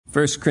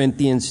1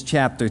 Corinthians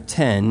chapter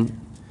 10.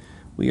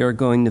 We are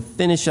going to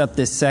finish up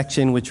this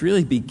section, which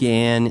really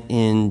began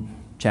in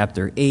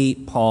chapter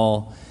 8.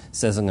 Paul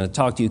says, I'm going to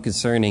talk to you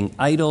concerning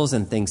idols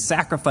and things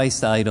sacrificed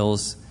to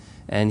idols.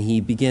 And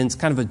he begins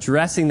kind of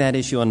addressing that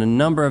issue on a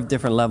number of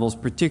different levels,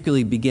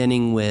 particularly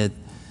beginning with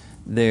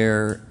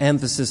their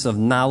emphasis of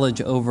knowledge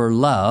over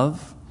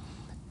love,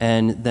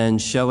 and then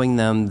showing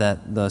them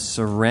that the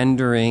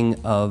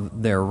surrendering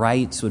of their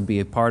rights would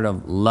be a part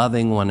of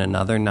loving one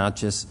another, not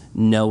just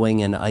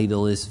knowing an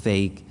idol is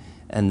fake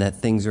and that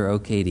things are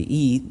okay to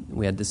eat.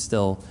 We had to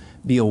still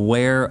be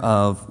aware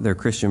of their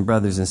Christian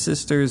brothers and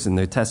sisters and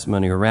their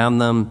testimony around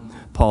them.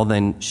 Paul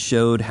then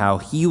showed how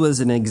he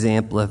was an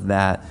example of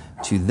that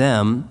to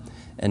them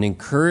and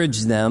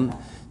encouraged them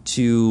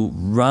to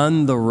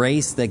run the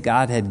race that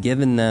God had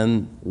given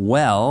them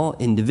well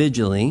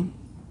individually.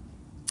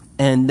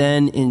 And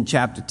then in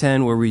chapter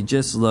 10, where we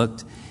just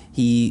looked,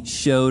 he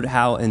showed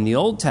how in the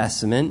Old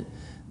Testament,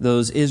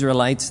 those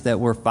Israelites that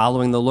were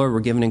following the Lord were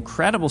given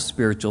incredible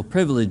spiritual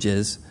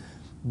privileges,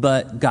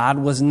 but God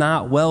was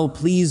not well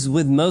pleased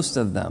with most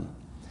of them.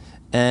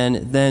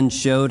 And then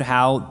showed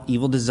how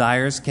evil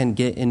desires can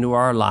get into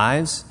our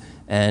lives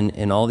and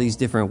in all these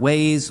different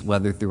ways,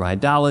 whether through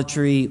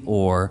idolatry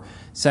or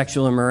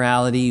sexual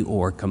immorality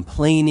or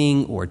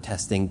complaining or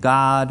testing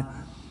God.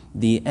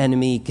 The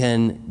enemy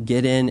can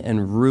get in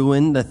and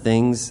ruin the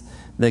things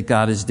that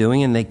God is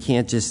doing, and they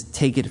can't just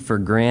take it for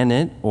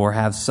granted or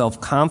have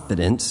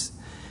self-confidence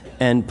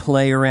and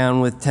play around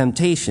with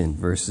temptation,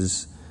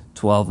 verses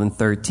 12 and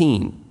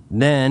 13.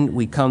 Then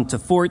we come to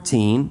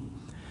 14.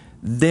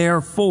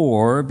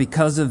 Therefore,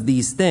 because of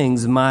these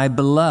things, my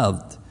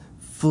beloved,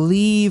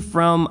 flee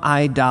from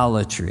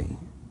idolatry.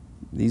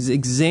 These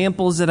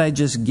examples that I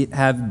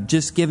have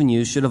just given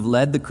you should have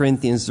led the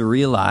Corinthians to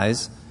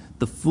realize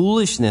the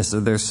foolishness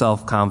of their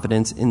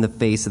self-confidence in the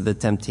face of the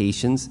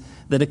temptations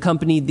that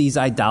accompanied these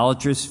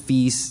idolatrous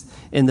feasts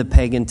in the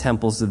pagan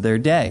temples of their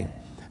day.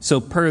 So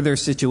per their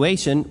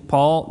situation,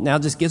 Paul now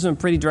just gives them a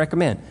pretty direct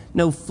command.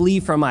 No, flee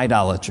from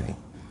idolatry.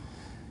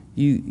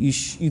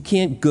 You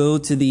can't go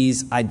to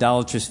these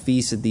idolatrous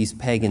feasts at these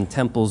pagan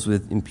temples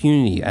with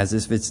impunity as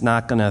if it's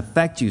not going to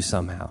affect you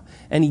somehow.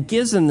 And he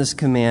gives them this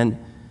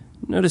command.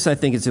 Notice, I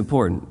think it's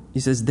important. He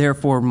says,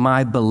 therefore,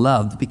 my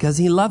beloved, because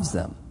he loves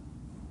them.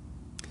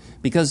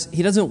 Because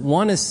he doesn't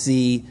want to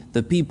see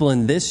the people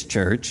in this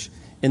church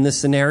in the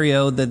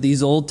scenario that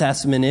these Old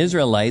Testament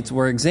Israelites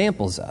were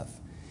examples of.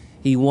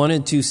 He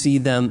wanted to see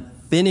them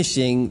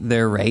finishing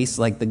their race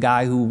like the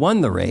guy who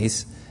won the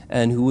race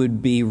and who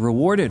would be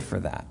rewarded for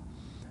that,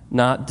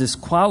 not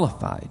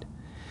disqualified.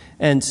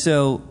 And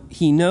so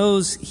he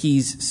knows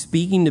he's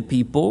speaking to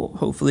people,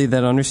 hopefully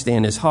that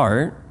understand his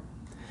heart.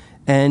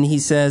 And he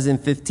says in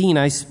 15,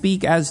 I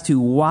speak as to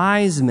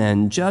wise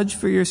men. Judge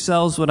for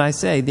yourselves what I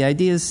say. The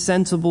idea is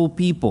sensible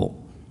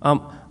people.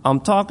 I'm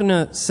talking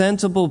to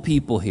sensible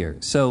people here.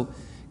 So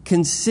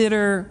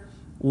consider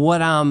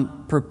what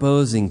I'm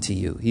proposing to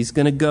you. He's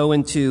going to go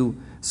into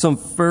some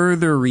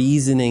further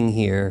reasoning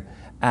here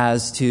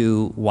as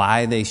to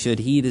why they should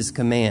heed his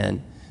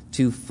command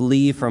to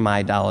flee from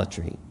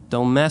idolatry.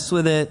 Don't mess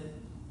with it.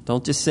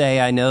 Don't just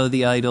say, I know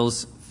the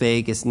idol's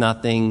fake, it's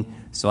nothing,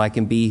 so I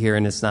can be here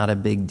and it's not a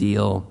big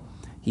deal.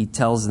 He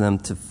tells them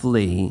to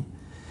flee.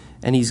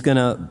 And he's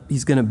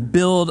gonna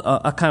build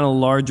a kind of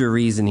larger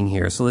reasoning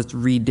here. So let's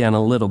read down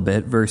a little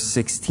bit, verse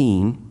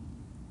 16.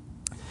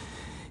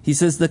 He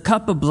says, the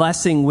cup of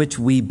blessing which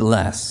we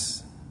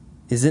bless,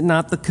 is it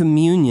not the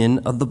communion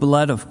of the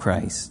blood of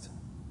Christ?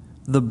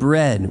 The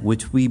bread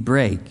which we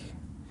break,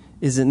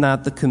 is it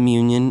not the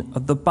communion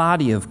of the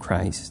body of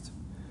Christ?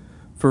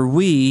 For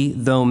we,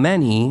 though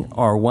many,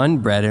 are one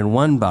bread and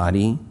one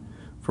body,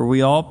 for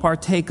we all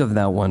partake of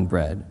that one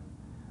bread.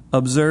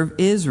 Observe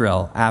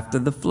Israel after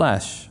the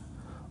flesh.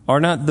 Are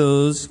not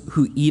those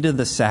who eat of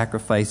the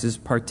sacrifices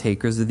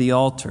partakers of the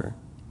altar?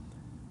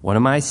 What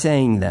am I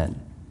saying then?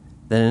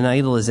 That an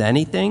idol is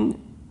anything,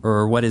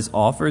 or what is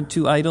offered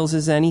to idols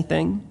is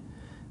anything?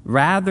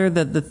 Rather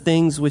that the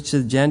things which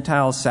the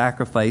Gentiles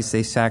sacrifice,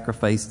 they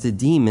sacrifice to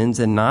demons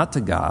and not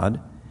to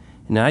God.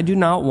 And I do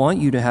not want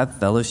you to have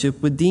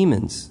fellowship with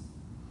demons.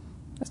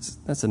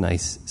 That's a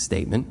nice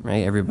statement,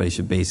 right? Everybody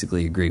should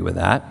basically agree with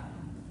that.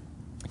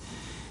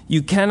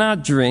 You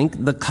cannot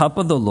drink the cup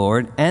of the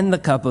Lord and the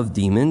cup of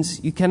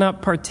demons. You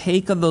cannot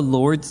partake of the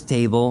Lord's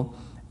table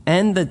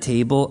and the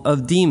table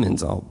of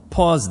demons. I'll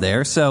pause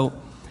there. So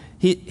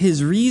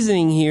his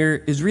reasoning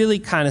here is really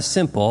kind of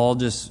simple. I'll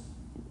just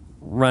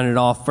run it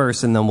off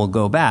first and then we'll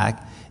go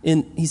back.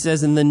 He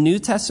says in the New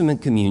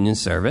Testament communion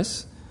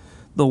service,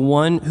 the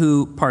one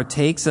who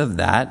partakes of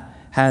that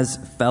has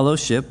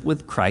fellowship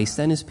with Christ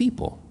and his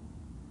people.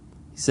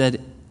 He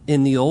said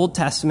in the Old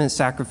Testament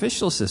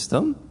sacrificial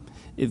system,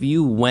 if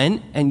you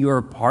went and you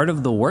were part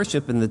of the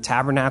worship in the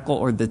tabernacle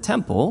or the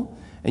temple,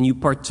 and you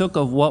partook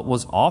of what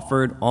was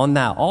offered on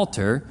that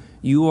altar,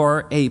 you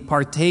are a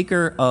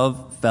partaker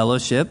of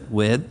fellowship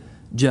with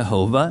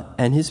Jehovah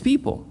and his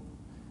people.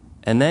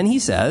 And then he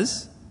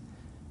says,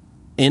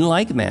 In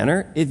like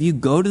manner, if you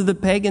go to the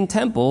pagan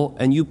temple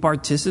and you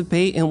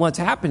participate in what's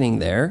happening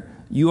there,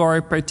 you are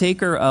a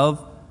partaker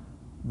of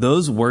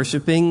those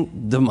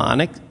worshiping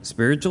demonic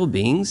spiritual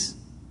beings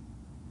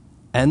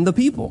and the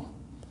people.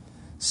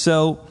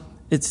 So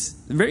it's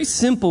very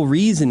simple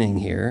reasoning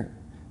here.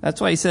 That's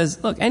why he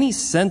says, look, any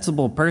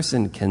sensible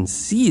person can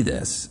see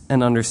this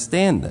and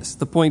understand this.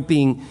 The point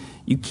being,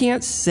 you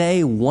can't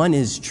say one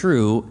is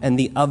true and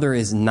the other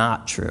is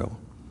not true,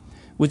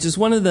 which is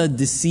one of the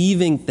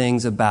deceiving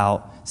things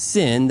about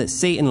sin that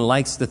Satan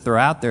likes to throw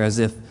out there as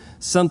if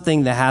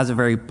something that has a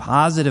very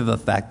positive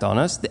effect on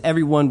us that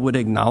everyone would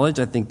acknowledge.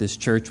 I think this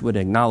church would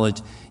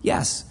acknowledge,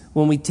 yes,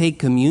 when we take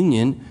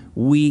communion,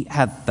 we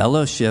have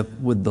fellowship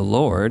with the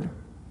Lord.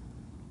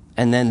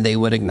 And then they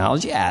would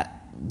acknowledge, yeah,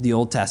 the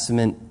Old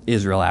Testament,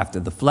 Israel after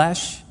the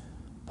flesh.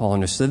 Paul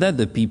understood that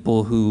the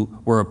people who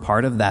were a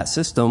part of that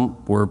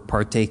system were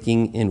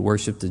partaking in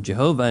worship to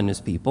Jehovah and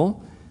his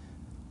people.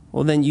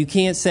 Well, then you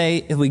can't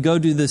say if we go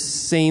do the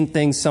same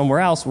thing somewhere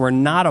else, we're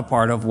not a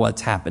part of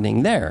what's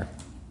happening there.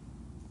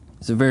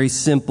 It's a very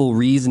simple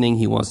reasoning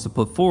he wants to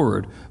put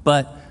forward.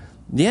 But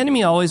the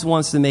enemy always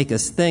wants to make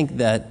us think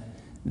that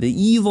the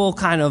evil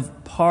kind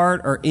of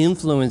part or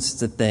influence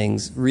to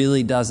things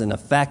really doesn't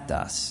affect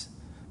us.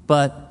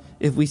 But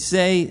if we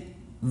say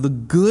the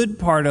good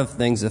part of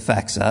things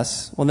affects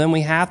us, well, then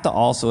we have to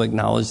also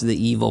acknowledge the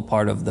evil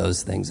part of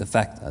those things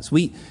affect us.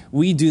 We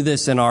do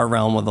this in our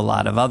realm with a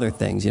lot of other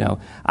things. You know,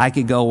 I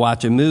could go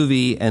watch a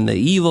movie and the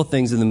evil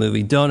things in the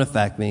movie don't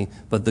affect me,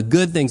 but the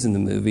good things in the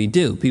movie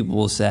do. People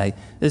will say,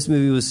 this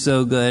movie was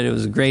so good, it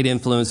was a great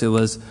influence,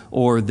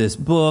 or this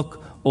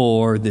book,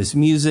 or this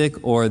music,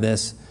 or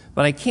this.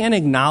 But I can't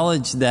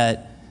acknowledge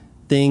that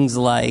things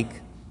like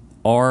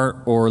art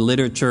or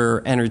literature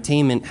or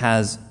entertainment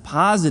has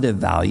positive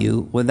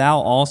value without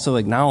also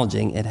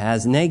acknowledging it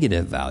has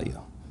negative value.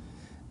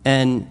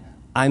 And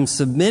I'm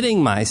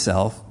submitting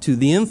myself to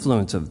the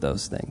influence of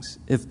those things.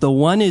 If the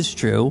one is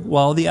true,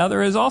 well, the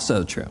other is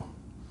also true.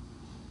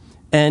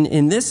 And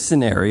in this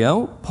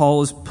scenario,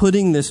 Paul is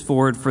putting this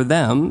forward for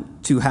them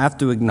to have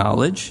to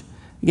acknowledge.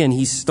 Again,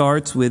 he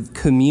starts with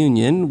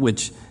communion,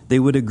 which they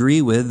would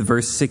agree with.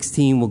 Verse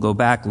 16, we'll go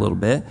back a little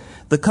bit.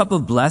 The cup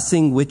of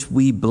blessing which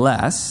we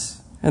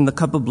bless, and the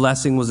cup of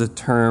blessing was a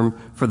term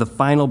for the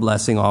final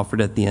blessing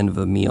offered at the end of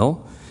a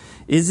meal.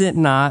 Is it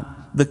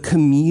not the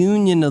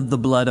communion of the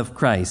blood of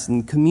Christ?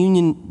 And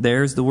communion,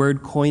 there's the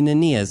word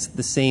koinonia. It's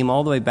the same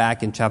all the way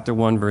back in chapter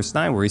 1, verse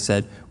 9, where he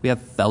said, we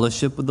have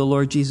fellowship with the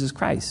Lord Jesus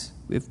Christ.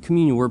 We have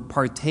communion. We're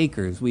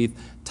partakers. We've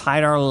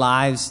tied our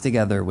lives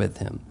together with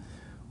him.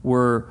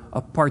 We're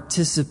a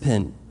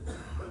participant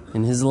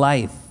in his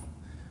life.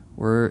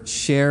 We're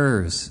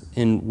sharers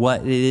in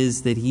what it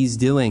is that he's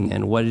doing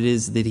and what it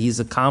is that he's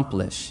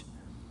accomplished.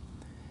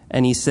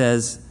 And he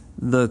says,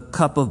 the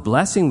cup of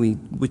blessing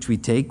which we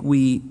take,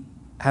 we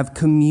have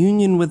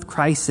communion with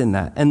Christ in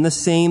that. And the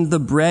same, the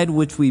bread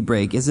which we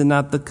break, is it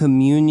not the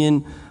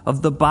communion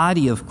of the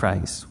body of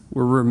Christ?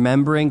 We're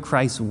remembering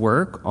Christ's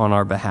work on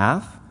our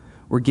behalf.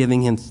 We're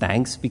giving him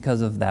thanks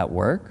because of that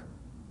work.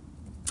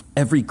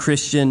 Every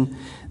Christian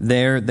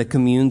there that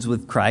communes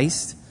with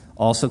Christ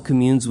also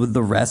communes with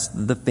the rest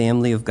of the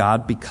family of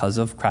God because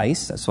of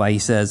Christ. That's why he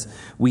says,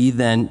 we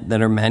then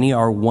that are many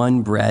are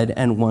one bread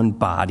and one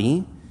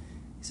body.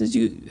 He says,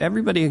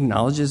 everybody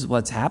acknowledges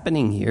what's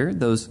happening here.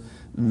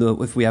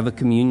 If we have a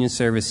communion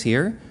service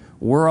here,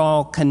 we're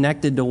all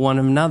connected to one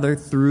another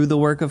through the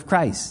work of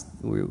Christ.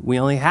 We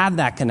only have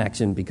that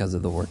connection because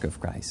of the work of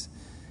Christ.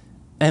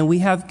 And we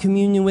have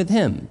communion with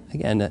him.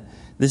 Again,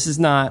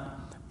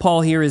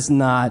 Paul here is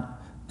not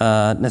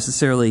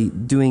necessarily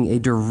doing a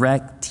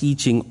direct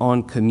teaching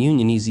on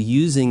communion. He's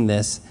using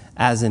this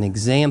as an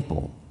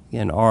example.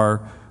 Again,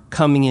 our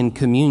coming in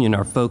communion,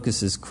 our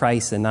focus is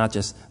Christ and not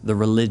just the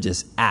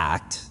religious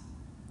act.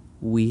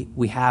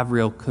 We have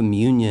real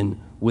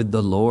communion with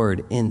the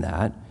Lord in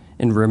that,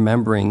 in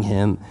remembering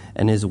him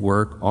and his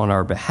work on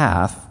our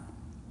behalf.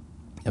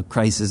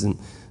 Christ isn't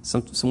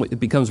it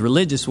becomes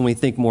religious when we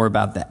think more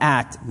about the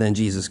act than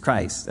Jesus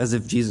Christ, as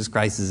if Jesus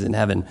Christ is in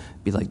heaven,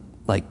 be like,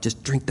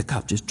 just drink the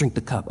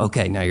cup.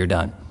 Okay, now you're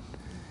done.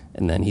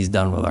 And then he's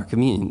done with our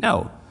communion.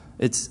 No,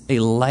 it's a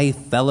life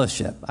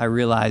fellowship. I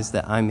realize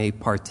that I'm a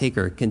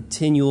partaker, a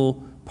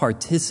continual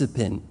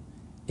participant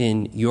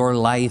in your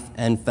life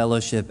and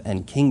fellowship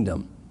and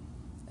kingdom.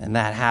 And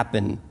that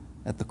happened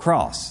at the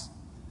cross.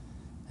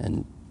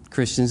 And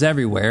Christians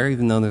everywhere,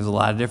 even though there's a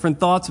lot of different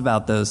thoughts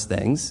about those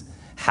things,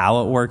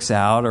 how it works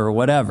out or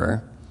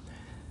whatever,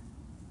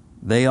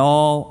 they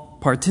all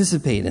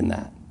participate in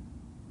that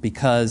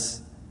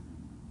because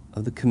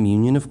of the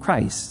communion of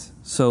Christ.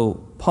 So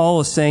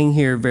Paul is saying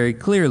here very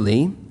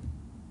clearly,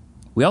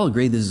 we all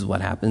agree this is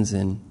what happens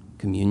in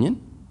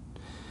communion.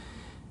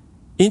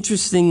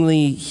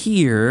 Interestingly,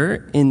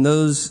 here in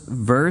those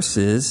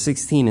verses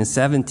 16 and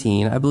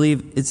 17, I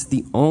believe it's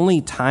the only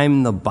time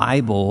in the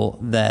Bible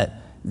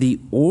that the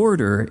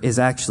order is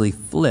actually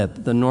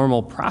flipped. The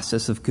normal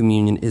process of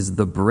communion is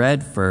the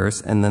bread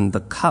first and then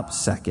the cup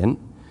second.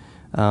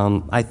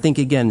 I think,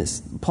 again,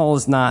 Paul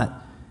is not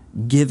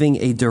giving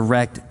a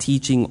direct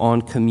teaching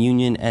on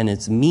communion and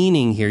its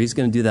meaning here. He's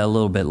going to do that a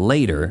little bit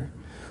later.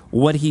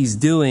 What he's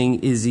doing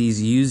is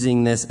he's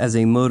using this as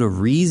a mode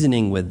of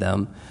reasoning with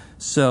them.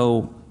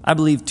 So I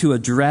believe to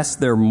address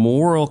their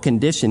moral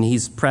condition,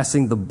 he's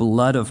pressing the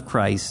blood of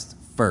Christ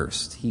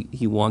first.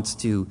 He wants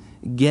to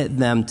get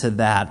them to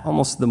that,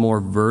 almost the more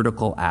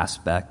vertical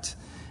aspect,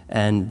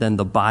 and then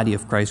the body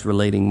of Christ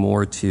relating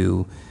more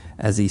to,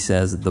 as he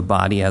says, the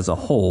body as a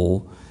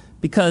whole.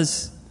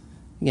 Because,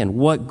 again,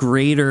 what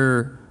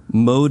greater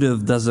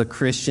motive does a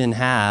Christian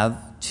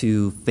have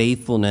to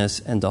faithfulness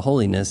and to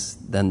holiness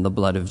than the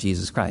blood of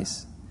Jesus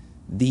Christ?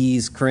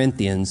 These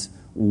Corinthians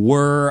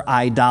were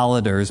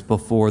idolaters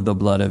before the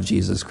blood of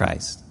Jesus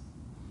Christ.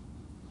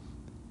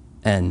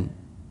 And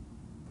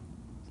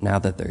now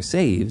that they're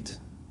saved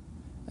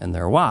and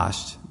they're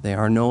washed, they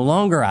are no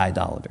longer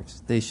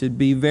idolaters. They should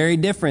be very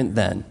different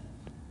than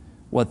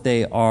what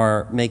they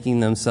are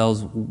making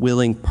themselves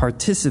willing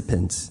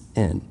participants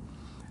in.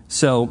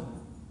 So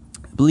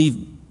I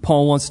believe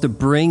Paul wants to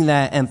bring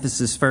that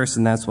emphasis first,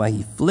 and that's why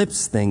he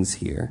flips things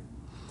here.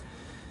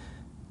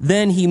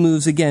 Then he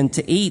moves again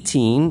to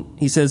 18.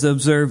 He says,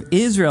 observe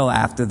Israel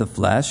after the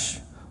flesh.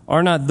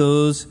 Are not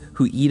those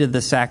who eat of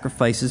the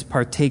sacrifices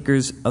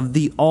partakers of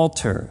the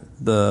altar?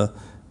 The,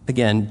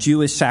 again,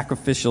 Jewish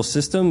sacrificial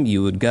system,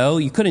 you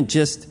couldn't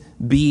just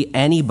be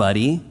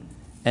anybody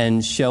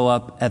and show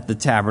up at the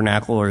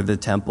tabernacle or the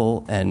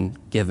temple and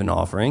give an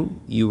offering.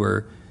 You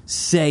were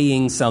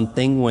saying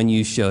something when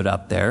you showed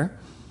up there.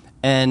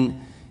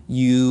 And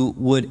you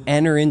would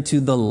enter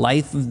into the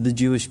life of the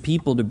Jewish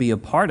people to be a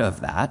part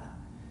of that.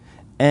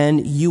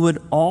 And you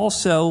would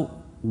also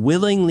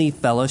willingly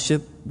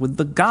fellowship with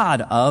the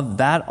God of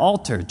that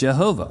altar,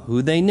 Jehovah,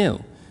 who they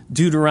knew.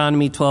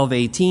 Deuteronomy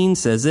 12:18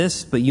 says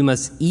this, but you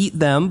must eat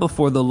them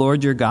before the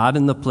Lord your God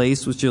in the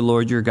place which your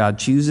Lord your God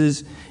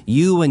chooses,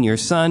 you and your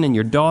son and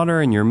your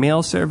daughter and your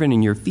male servant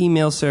and your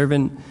female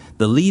servant,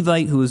 the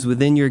Levite who is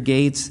within your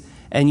gates,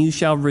 and you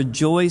shall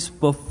rejoice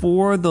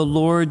before the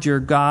Lord your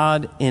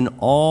God in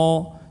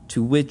all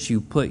to which you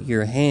put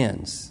your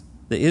hands.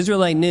 The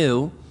Israelite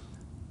knew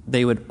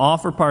they would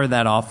offer part of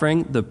that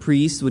offering, the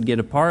priest would get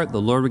a part,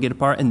 the Lord would get a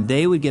part, and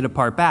they would get a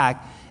part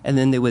back, and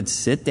then they would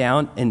sit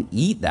down and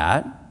eat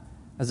that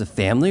as a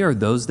family or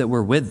those that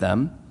were with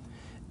them.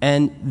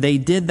 And they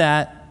did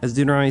that, as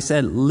Deuteronomy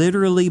said,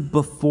 literally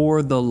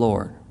before the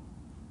Lord.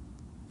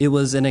 It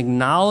was an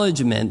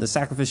acknowledgement. The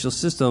sacrificial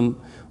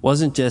system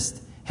wasn't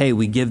just, hey,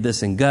 we give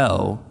this and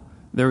go.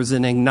 There was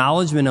an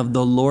acknowledgement of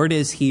the Lord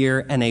is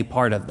here and a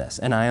part of this,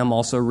 and I am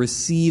also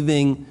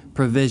receiving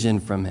provision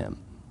from him.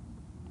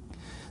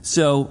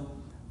 So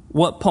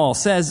what Paul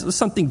says was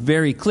something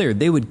very clear.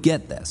 They would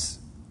get this.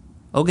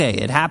 Okay,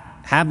 it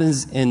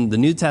happens in the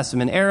New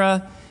Testament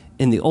era.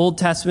 In the Old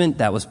Testament,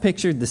 that was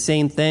pictured, the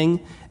same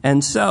thing.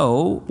 And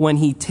so when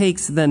he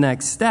takes the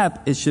next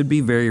step, it should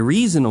be very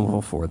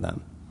reasonable for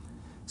them.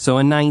 So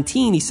in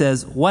 19, he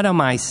says, what am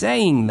I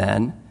saying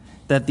then?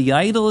 That the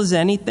idol is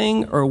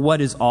anything, or what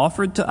is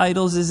offered to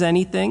idols is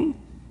anything?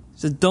 He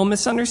says, don't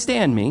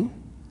misunderstand me.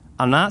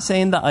 I'm not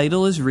saying the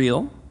idol is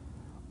real,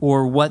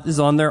 or what is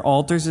on their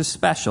altars is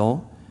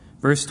special.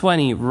 Verse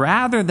 20,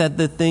 rather that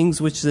the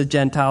things which the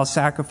Gentiles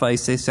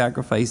sacrifice, they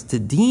sacrifice to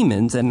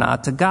demons and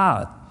not to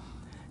God.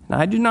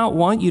 And I do not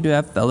want you to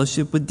have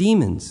fellowship with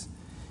demons.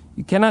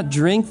 You cannot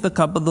drink the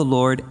cup of the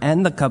Lord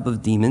and the cup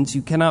of demons.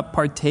 You cannot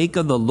partake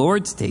of the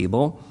Lord's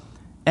table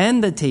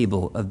and the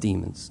table of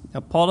demons.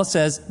 Now, Paul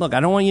says, look, I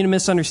don't want you to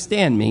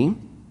misunderstand me.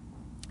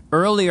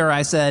 Earlier,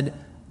 I said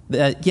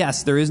that,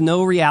 yes, there is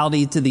no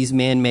reality to these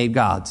man-made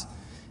gods.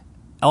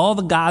 All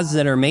the gods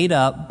that are made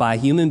up by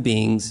human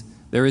beings,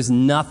 there is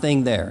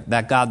nothing there.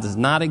 That God does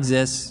not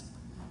exist.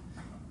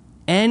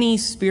 Any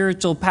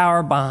spiritual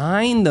power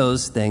behind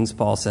those things,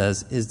 Paul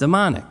says, is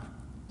demonic.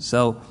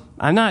 So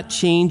I'm not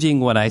changing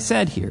what I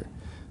said here.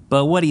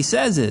 But what he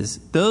says is,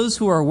 those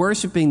who are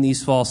worshiping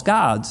these false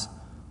gods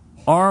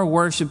are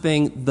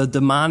worshiping the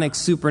demonic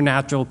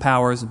supernatural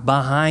powers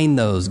behind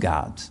those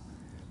gods.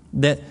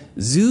 That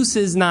Zeus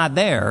is not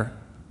there,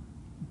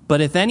 but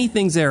if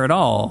anything's there at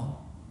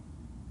all,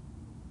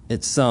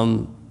 it's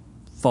some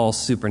false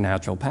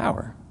supernatural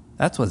power.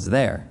 That's what's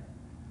there.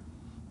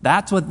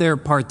 That's what they're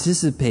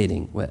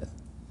participating with.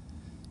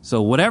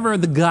 So whatever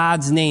the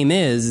God's name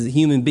is,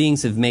 human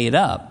beings have made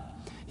up.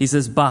 He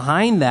says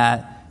behind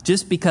that,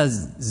 just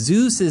because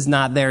Zeus is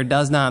not there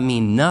does not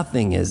mean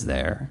nothing is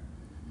there.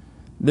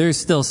 There's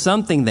still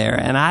something there,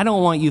 and I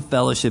don't want you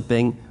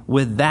fellowshipping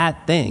with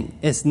that thing.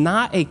 It's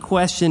not a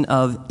question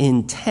of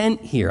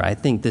intent here. I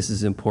think this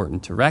is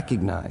important to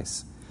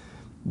recognize.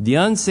 The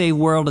unsaved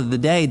world of the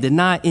day did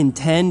not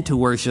intend to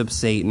worship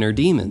Satan or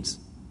demons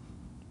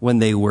when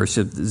they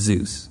worshiped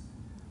Zeus.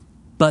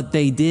 But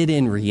they did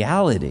in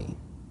reality.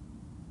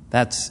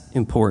 That's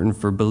important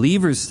for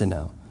believers to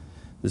know.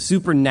 The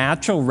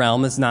supernatural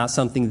realm is not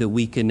something that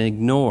we can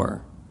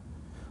ignore.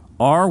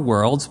 Our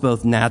worlds,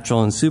 both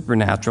natural and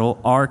supernatural,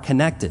 are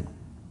connected,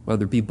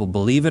 whether people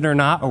believe it or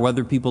not, or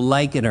whether people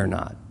like it or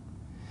not.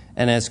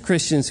 And as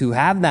Christians who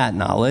have that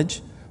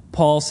knowledge,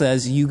 Paul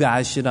says you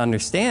guys should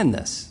understand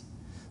this.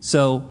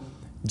 So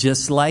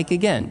just like,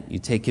 again, you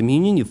take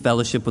communion, you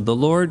fellowship with the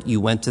Lord, you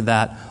went to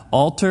that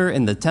altar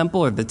in the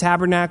temple or the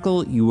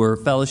tabernacle, you were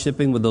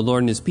fellowshipping with the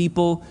Lord and his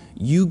people,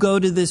 you go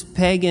to this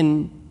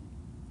pagan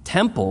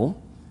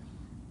temple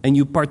and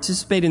you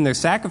participate in their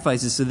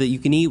sacrifices so that you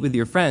can eat with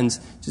your friends.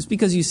 Just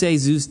because you say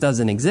Zeus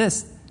doesn't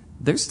exist,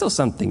 there's still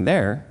something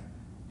there,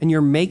 and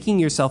you're making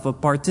yourself a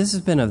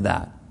participant of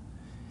that.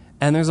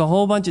 And there's a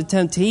whole bunch of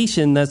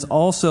temptation that's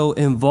also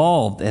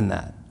involved in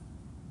that.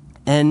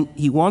 And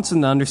he wants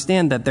them to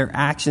understand that their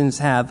actions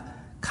have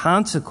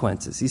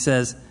consequences. He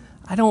says,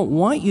 I don't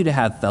want you to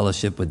have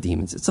fellowship with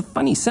demons. It's a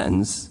funny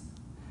sentence,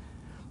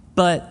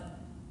 but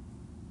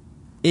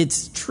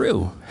it's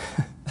true.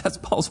 That's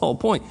Paul's whole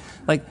point.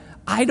 Like,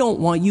 I don't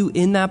want you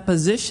in that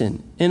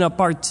position, in a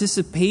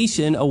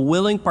participation, a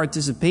willing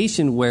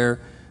participation where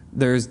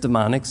there's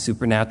demonic,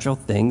 supernatural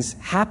things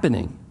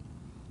happening.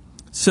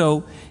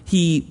 So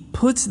he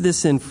puts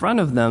this in front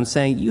of them,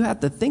 saying, you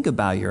have to think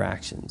about your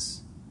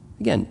actions.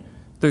 Again,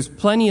 there's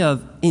plenty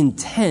of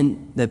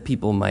intent that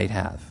people might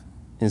have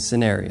in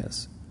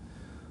scenarios,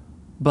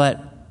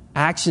 but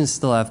actions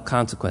still have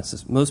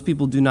consequences. Most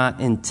people do not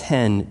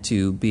intend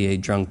to be a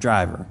drunk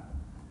driver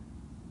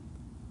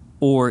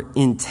or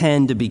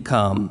intend to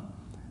become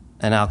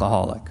an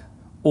alcoholic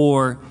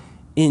or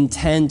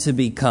intend to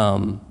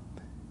become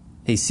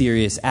a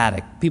serious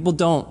addict. People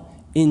don't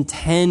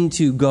intend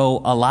to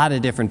go a lot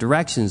of different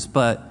directions,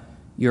 but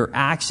your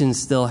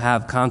actions still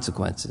have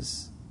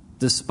consequences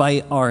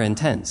despite our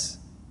intents.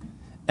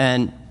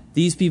 And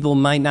these people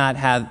might not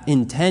have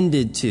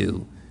intended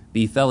to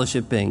be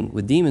fellowshipping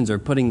with demons or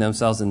putting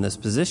themselves in this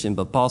position,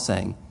 but Paul's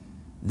saying,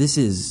 this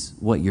is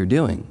what you're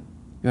doing.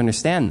 You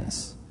understand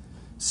this?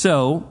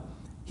 So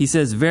he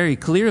says very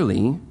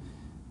clearly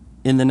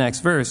in the next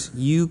verse,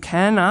 you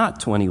cannot,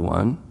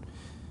 21,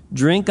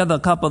 drink of the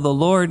cup of the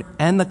Lord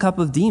and the cup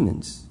of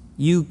demons.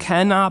 You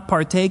cannot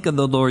partake of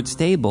the Lord's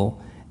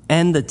table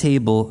and the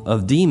table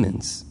of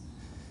demons.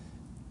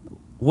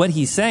 What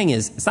he's saying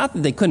is, it's not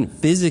that they couldn't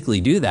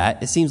physically do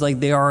that. It seems like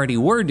they already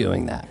were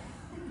doing that.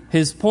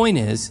 His point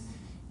is,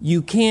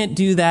 you can't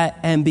do that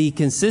and be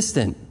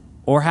consistent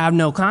or have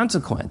no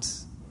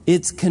consequence.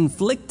 It's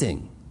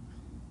conflicting.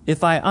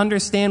 If I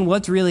understand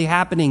what's really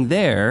happening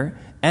there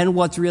and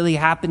what's really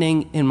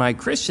happening in my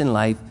Christian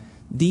life,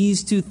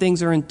 these two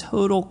things are in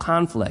total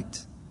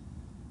conflict.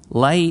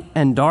 Light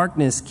and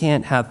darkness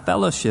can't have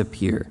fellowship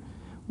here.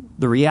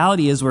 The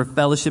reality is we're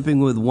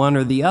fellowshipping with one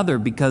or the other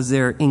because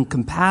they're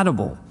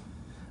incompatible.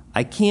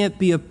 I can't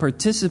be a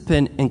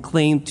participant and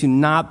claim to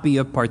not be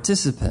a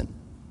participant.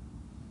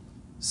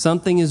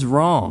 Something is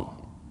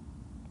wrong.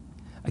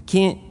 I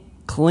can't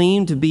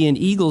claim to be an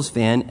Eagles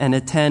fan and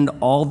attend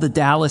all the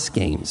Dallas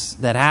games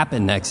that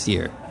happen next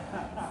year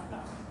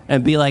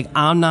and be like,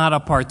 I'm not a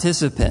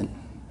participant.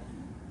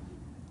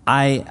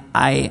 I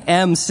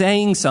am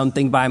saying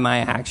something by my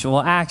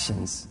actual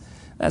actions.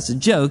 That's a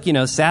joke,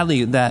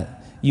 sadly,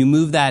 that you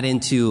move that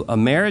into a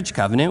marriage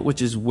covenant,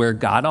 which is where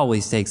God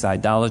always takes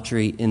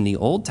idolatry in the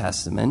Old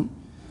Testament.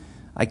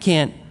 I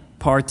can't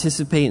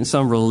participate in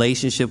some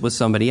relationship with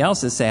somebody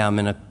else and say I'm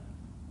in a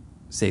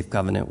safe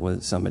covenant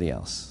with somebody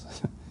else.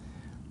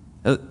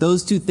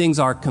 Those two things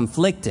are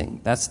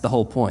conflicting. That's the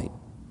whole point.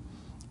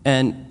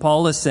 And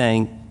Paul is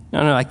saying,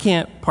 no, I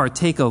can't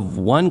partake of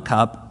one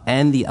cup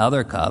and the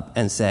other cup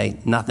and say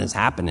nothing's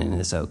happening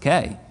and it's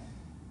okay.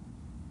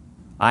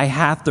 I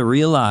have to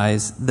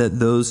realize that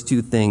those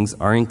two things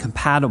are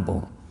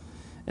incompatible.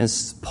 And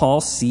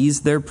Paul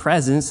sees their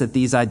presence at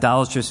these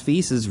idolatrous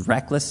feasts as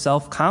reckless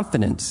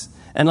self-confidence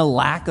and a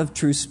lack of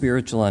true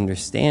spiritual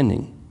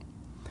understanding.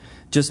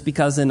 Just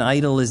because an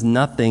idol is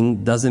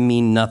nothing doesn't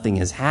mean nothing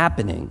is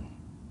happening.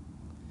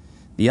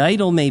 The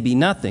idol may be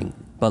nothing,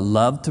 but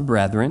love to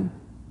brethren,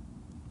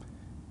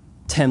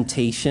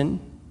 temptation,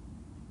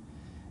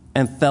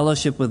 and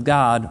fellowship with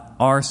God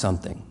are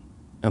something.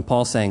 And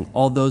Paul's saying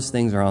all those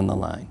things are on the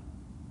line.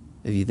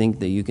 If you think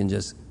that you can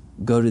just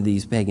go to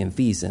these pagan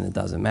feasts and it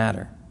doesn't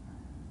matter.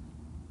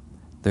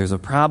 There's a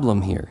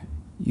problem here.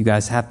 You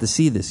guys have to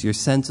see this. You're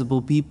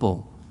sensible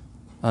people.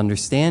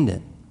 Understand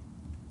it.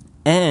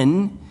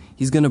 And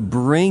he's going to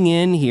bring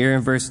in here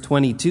in verse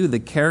 22 the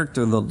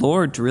character of the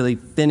Lord to really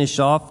finish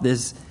off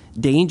this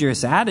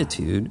dangerous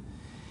attitude.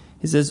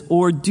 He says,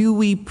 or do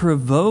we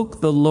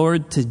provoke the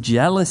Lord to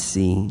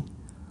jealousy?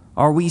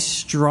 Are we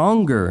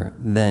stronger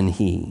than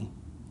he?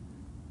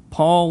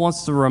 Paul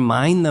wants to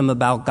remind them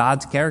about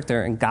God's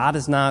character, and God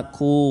is not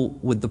cool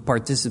with the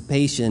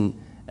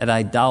participation at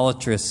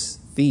idolatrous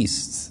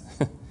feasts.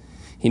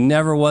 He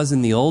never was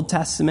in the Old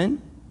Testament.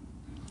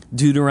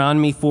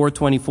 Deuteronomy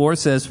 4:24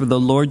 says, for the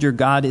Lord your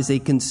God is a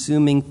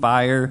consuming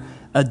fire,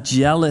 a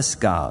jealous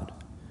God.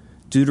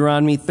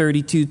 Deuteronomy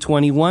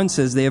 32:21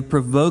 says, they have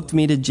provoked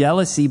me to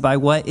jealousy by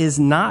what is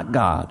not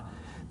God.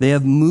 They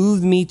have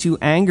moved me to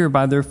anger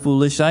by their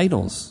foolish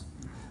idols.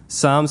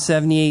 Psalm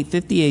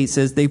 78:58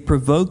 says, they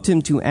provoked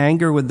him to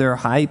anger with their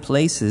high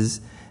places,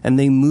 and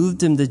they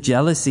moved him to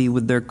jealousy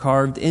with their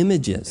carved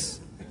images.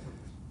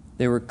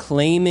 They were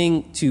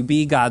claiming to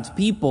be God's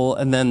people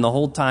and then the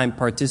whole time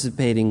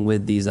participating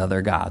with these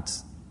other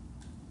gods.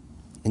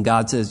 And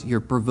God says,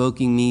 you're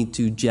provoking me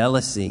to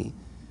jealousy,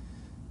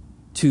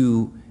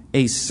 to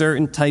a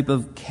certain type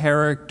of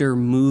character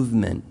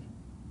movement.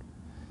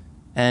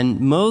 And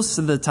most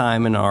of the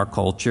time in our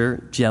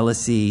culture,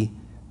 jealousy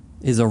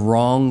is a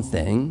wrong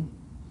thing.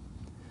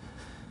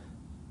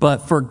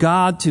 But for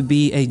God to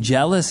be a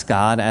jealous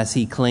God, as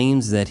he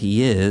claims that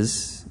he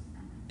is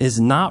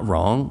not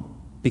wrong,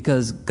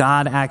 because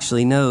God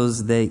actually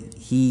knows that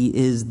he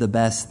is the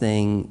best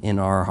thing in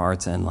our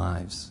hearts and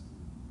lives.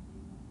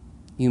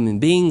 Human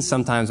beings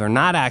sometimes are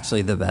not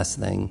actually the best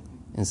thing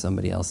in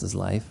somebody else's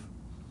life.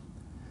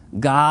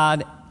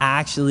 God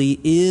actually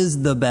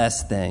is the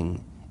best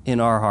thing in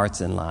our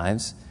hearts and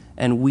lives,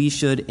 and we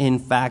should in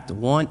fact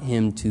want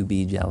him to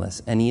be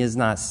jealous. And he is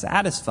not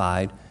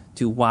satisfied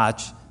to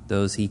watch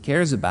those he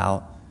cares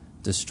about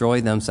destroy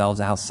themselves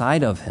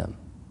outside of him.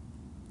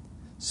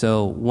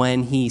 So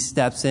when he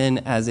steps in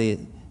as a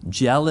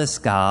jealous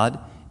God,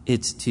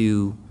 it's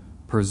to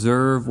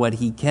preserve what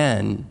he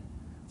can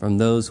from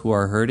those who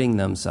are hurting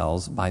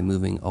themselves by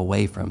moving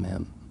away from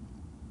him.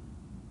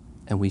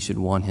 And we should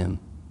want him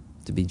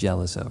to be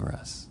jealous over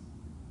us.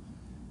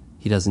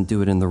 He doesn't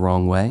do it in the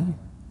wrong way.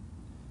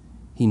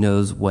 He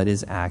knows what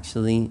is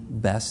actually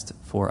best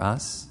for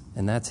us,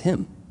 and that's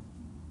him.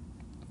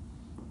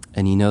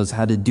 And he knows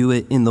how to do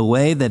it in the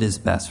way that is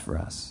best for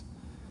us.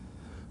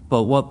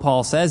 But what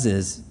Paul says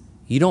is,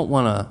 you don't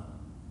want to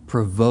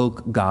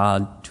provoke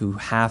God to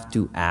have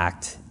to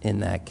act in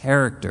that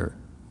character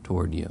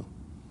toward you,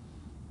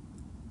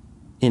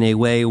 in a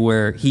way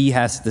where he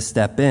has to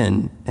step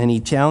in. And he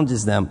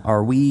challenges them,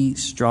 are we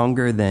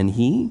stronger than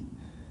he?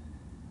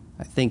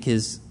 I think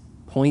his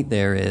point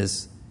there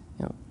is,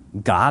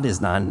 God is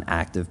not an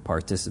active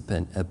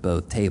participant at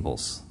both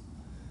tables.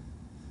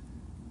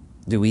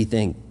 Do we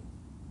think,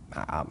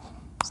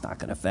 it's not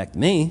going to affect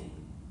me?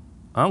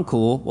 I'm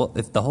cool. Well,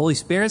 if the Holy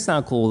Spirit's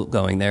not cool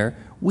going there,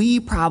 we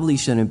probably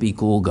shouldn't be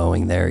cool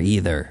going there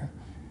either.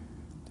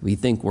 Do we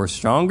think we're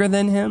stronger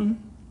than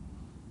him?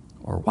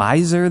 Or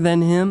wiser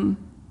than him?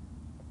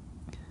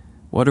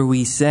 What are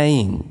we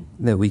saying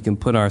that we can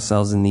put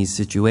ourselves in these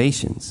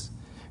situations?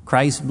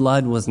 Christ's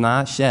blood was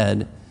not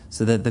shed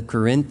so that the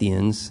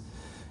Corinthians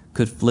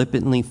could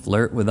flippantly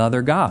flirt with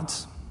other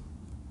gods.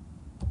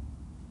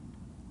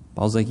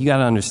 Paul's like, you got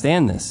to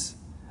understand this.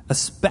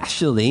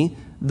 Especially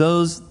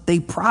those they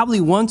probably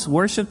once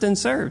worshipped and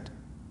served.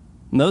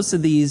 Most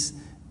of these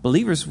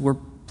believers were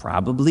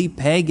probably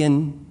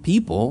pagan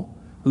people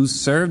who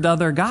served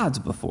other gods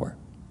before.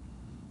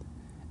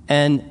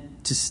 And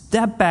to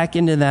step back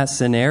into that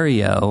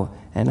scenario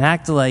and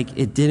act like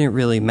it didn't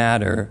really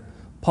matter,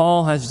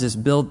 Paul has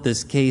just built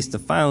this case to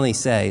finally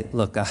say,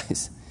 look,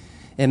 guys,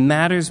 it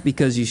matters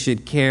because you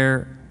should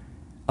care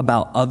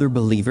about other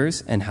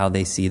believers and how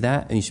they see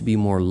that, and you should be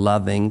more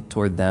loving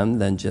toward them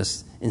than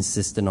just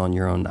insistent on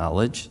your own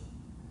knowledge.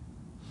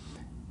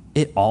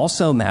 It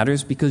also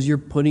matters because you're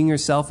putting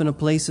yourself in a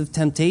place of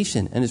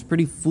temptation, and it's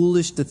pretty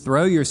foolish to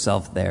throw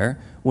yourself there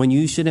when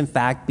you should in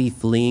fact be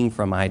fleeing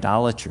from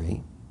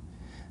idolatry.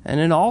 And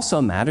it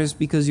also matters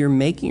because you're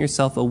making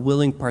yourself a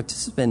willing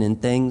participant in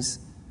things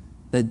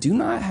that do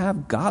not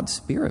have God's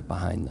Spirit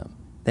behind them.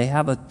 They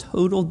have a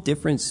total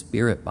different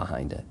spirit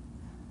behind it.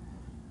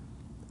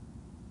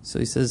 So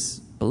he says,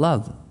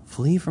 beloved,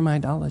 flee from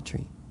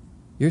idolatry.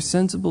 You're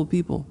sensible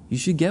people. You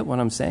should get what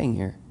I'm saying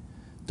here.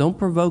 Don't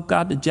provoke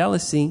God to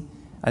jealousy.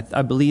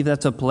 I believe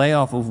that's a play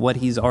off of what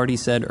he's already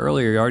said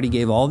earlier. He already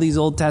gave all these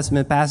Old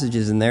Testament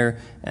passages, and there,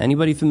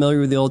 anybody familiar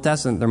with the Old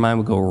Testament, their mind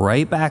would go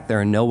right back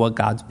there and know what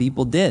God's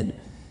people did.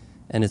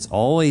 And it's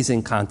always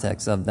in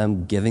context of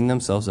them giving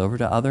themselves over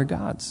to other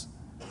gods.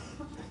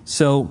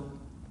 So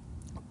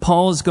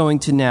Paul is going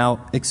to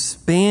now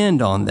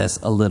expand on this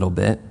a little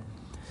bit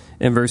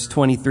in verse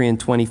 23 and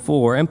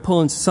 24 and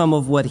pull in some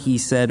of what he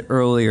said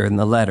earlier in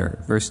the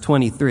letter. Verse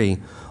 23,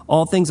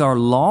 all things are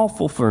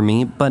lawful for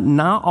me, but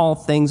not all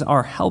things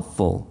are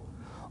helpful.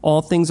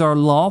 All things are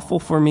lawful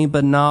for me,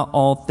 but not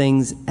all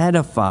things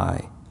edify.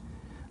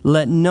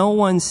 Let no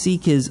one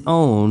seek his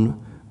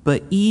own,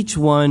 but each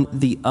one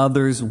the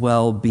other's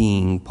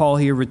well-being. Paul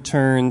here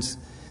returns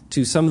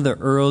to some of the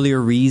earlier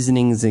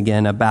reasonings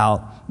again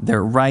about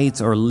their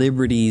rights or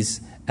liberties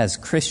as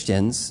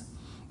Christians.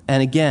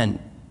 And again,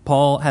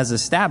 Paul has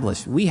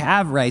established we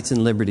have rights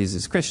and liberties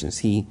as Christians.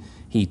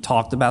 He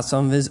talked about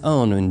some of his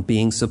own and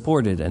being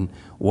supported and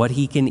what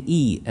he can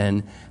eat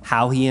and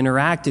how he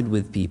interacted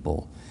with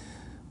people.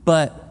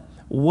 But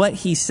what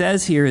he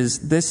says here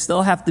is this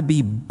still have to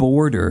be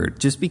bordered.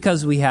 Just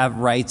because we have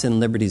rights and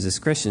liberties as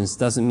Christians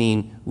doesn't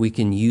mean we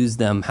can use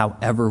them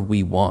however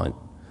we want,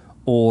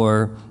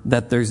 or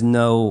that there's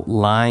no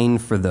line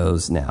for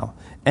those now.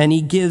 And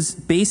he gives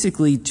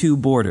basically two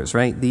borders,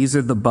 right? These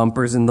are the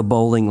bumpers in the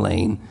bowling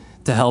lane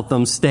to help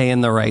them stay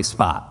in the right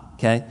spot,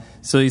 okay?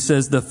 So he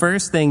says the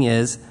first thing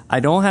is I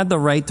don't have the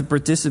right to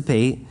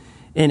participate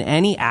in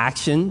any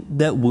action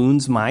that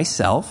wounds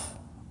myself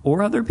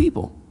or other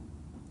people.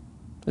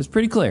 It's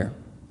pretty clear.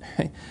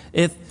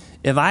 If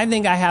If I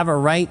think I have a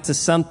right to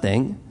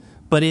something,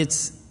 but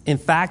it's in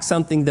fact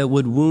something that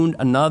would wound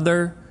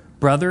another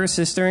brother or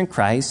sister in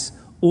Christ,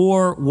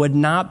 or would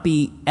not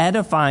be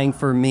edifying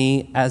for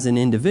me as an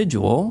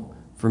individual,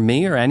 for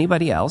me or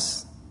anybody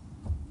else,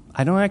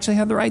 I don't actually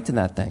have the right to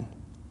that thing.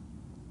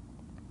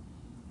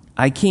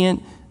 I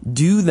can't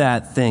do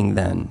that thing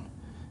then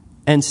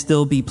and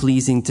still be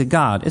pleasing to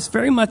God. It's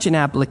very much an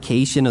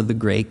application of the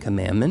great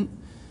commandment,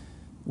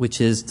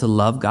 which is to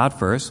love God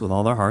first with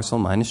all our heart, soul,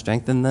 mind, and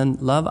strength, and then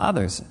love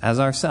others as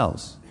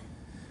ourselves.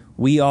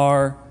 We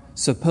are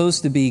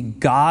supposed to be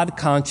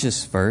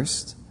God-conscious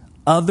first,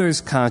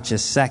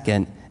 others-conscious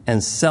second,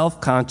 and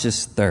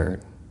self-conscious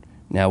third.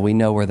 Now, we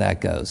know where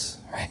that goes,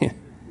 right?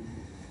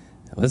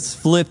 It's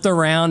flipped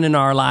around in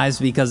our lives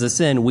because of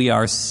sin. We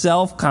are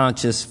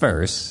self-conscious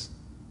first,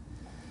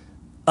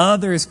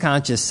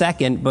 others-conscious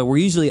second, but we're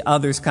usually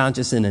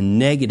others-conscious in a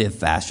negative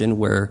fashion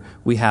where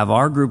we have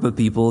our group of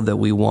people that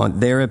we want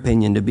their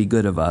opinion to be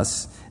good of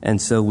us,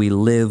 and so we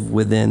live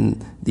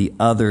within the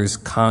others'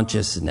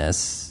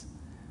 consciousness,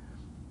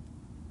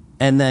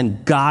 and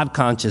then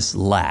God-conscious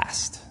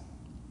last.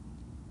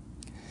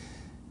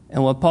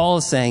 And what Paul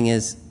is saying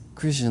is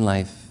Christian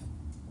life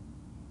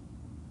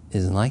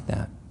isn't like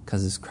that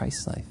because it's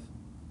Christ's life.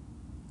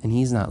 And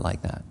he's not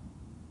like that.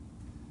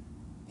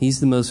 He's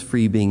the most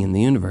free being in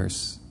the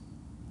universe.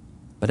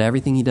 But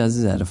everything he does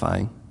is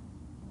edifying.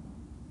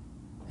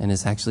 And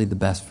it's actually the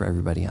best for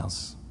everybody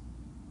else.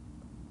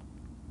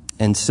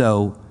 And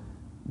so,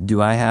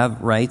 do I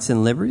have rights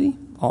and liberty?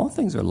 All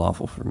things are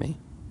lawful for me.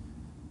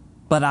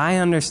 But I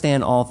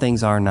understand all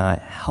things are not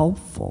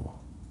helpful.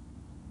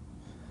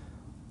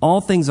 All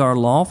things are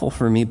lawful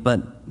for me,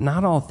 but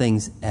not all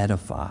things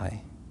edify.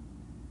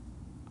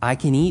 I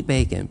can eat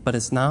bacon, but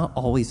it's not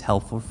always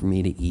helpful for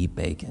me to eat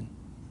bacon.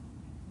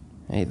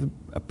 Right?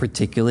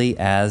 Particularly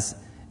as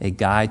a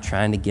guy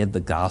trying to give the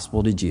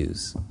gospel to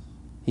Jews.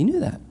 He knew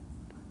that.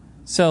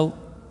 So,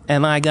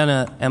 am I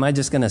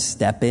just gonna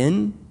step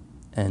in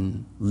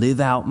and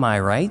live out my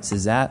rights?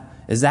 Is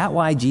that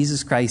why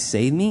Jesus Christ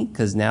saved me?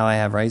 Because now I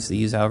have rights to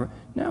use however?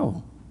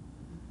 No.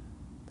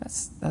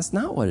 That's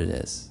not what it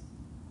is.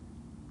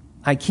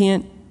 I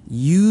can't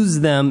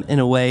use them in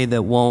a way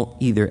that won't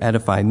either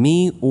edify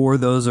me or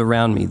those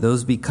around me.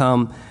 Those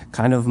become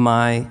kind of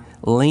my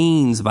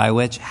lanes by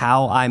which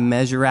how I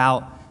measure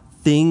out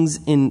things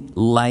in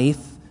life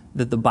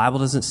that the Bible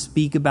doesn't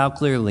speak about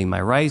clearly. My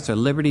rights or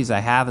liberties I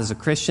have as a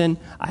Christian,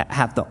 I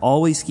have to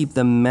always keep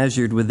them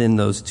measured within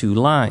those two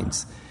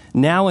lines.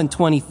 Now in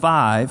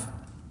 25,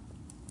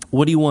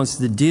 what he wants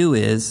to do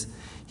is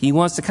he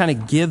wants to kind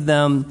of give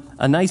them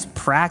a nice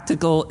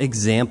practical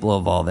example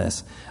of all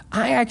this.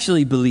 I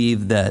actually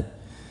believe that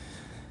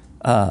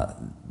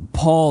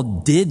Paul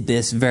did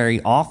this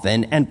very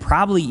often and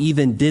probably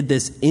even did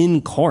this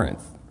in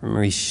Corinth.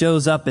 Remember, he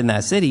shows up in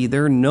that city.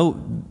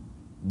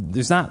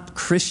 There's not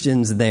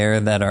Christians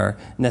there that are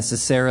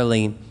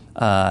necessarily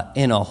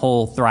in a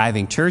whole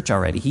thriving church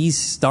already. He's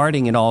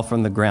starting it all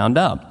from the ground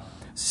up.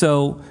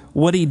 So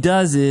what he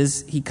does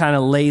is he kind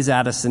of lays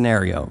out a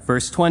scenario.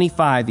 Verse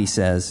 25, he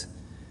says,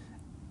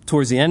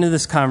 towards the end of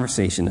this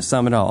conversation, to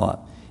sum it all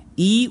up,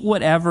 eat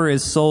whatever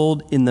is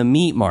sold in the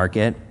meat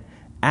market,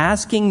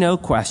 asking no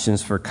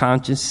questions for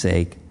conscience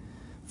sake,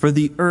 for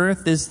the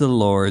earth is the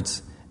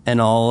Lord's and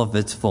all of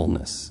its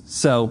fullness.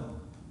 So,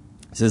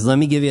 he says, let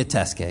me give you a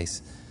test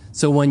case.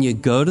 So when you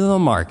go to the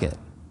market,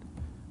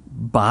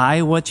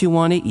 buy what you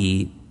want to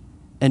eat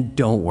and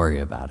don't worry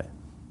about it.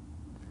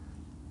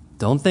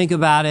 Don't think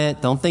about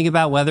it. Don't think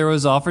about whether it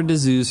was offered to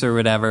Zeus or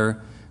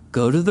whatever.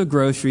 Go to the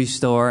grocery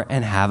store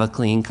and have a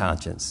clean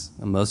conscience.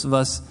 And most of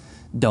us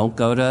don't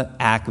go to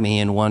Acme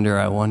and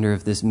I wonder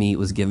if this meat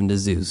was given to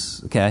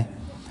Zeus, okay?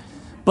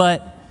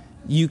 But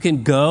you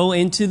can go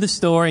into the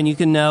store and you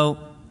can know,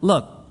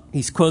 look,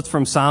 he quotes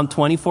from Psalm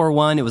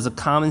 24:1. It was a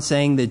common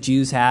saying that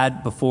Jews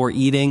had before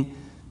eating.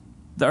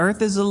 The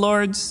earth is the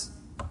Lord's.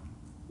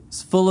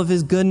 It's full of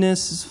his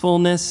goodness, his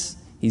fullness.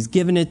 He's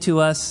given it to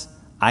us.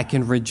 I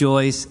can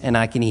rejoice and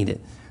I can eat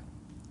it.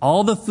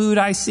 All the food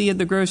I see at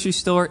the grocery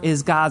store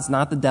is God's,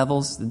 not the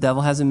devil's. The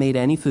devil hasn't made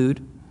any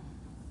food.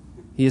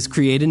 He has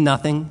created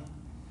nothing.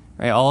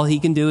 Right? All he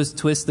can do is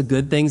twist the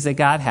good things that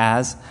God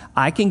has.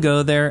 I can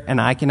go there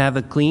and I can have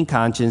a clean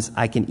conscience.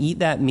 I can eat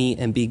that meat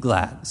and be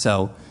glad.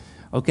 So,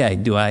 okay,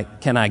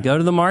 can I go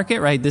to the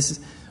market? Right?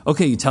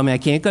 Okay, you tell me I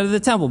can't go to the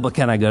temple, but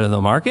can I go to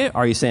the market?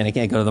 Are you saying I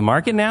can't go to the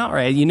market now?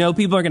 Right? You know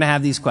people are going to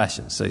have these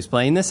questions. So he's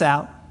playing this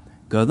out.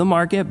 Go to the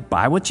market,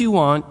 buy what you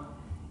want,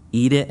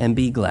 eat it, and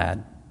be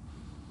glad.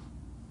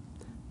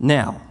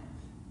 Now,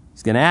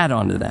 he's going to add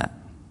on to that.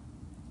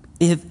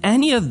 If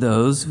any of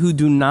those who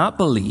do not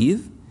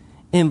believe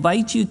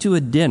invite you to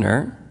a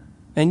dinner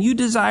and you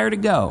desire to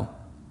go,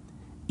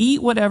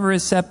 eat whatever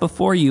is set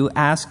before you,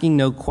 asking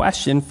no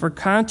question for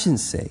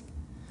conscience sake.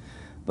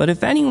 But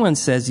if anyone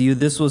says to you,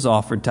 this was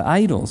offered to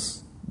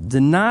idols,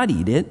 do not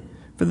eat it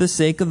for the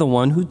sake of the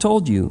one who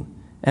told you,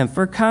 and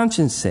for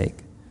conscience sake.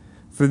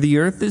 For the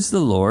earth is the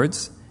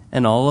Lord's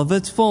and all of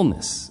its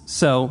fullness.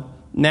 So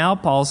now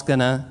Paul's going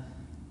to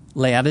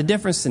lay out a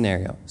different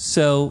scenario.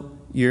 So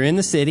you're in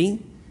the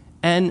city,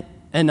 and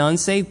an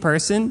unsaved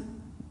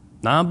person,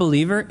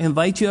 non-believer,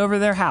 invites you over to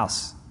their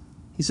house.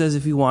 He says,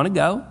 if you want to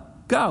go,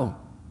 go.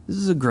 This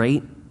is a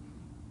great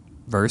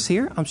verse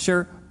here. I'm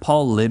sure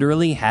Paul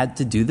literally had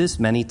to do this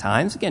many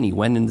times. Again, he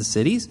went into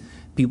cities.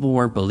 People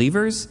weren't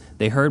believers.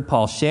 They heard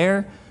Paul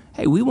share,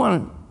 hey, we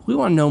want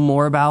to know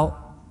more about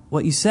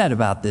what you said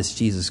about this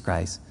Jesus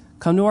Christ.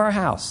 Come to our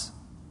house.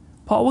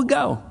 Paul would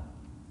go.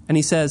 And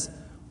he says,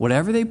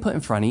 whatever they put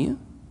in front of you,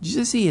 you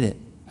just eat it.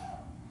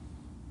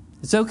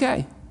 It's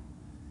okay.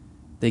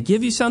 They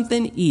give you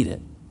something, eat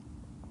it.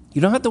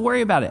 You don't have to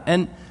worry about it.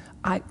 And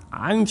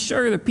I'm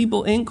sure the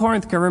people in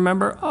Corinth can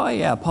remember, oh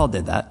yeah, Paul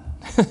did that.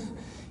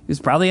 He was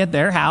probably at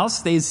their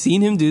house. They'd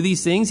seen him do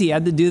these things. He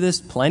had to do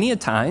this plenty of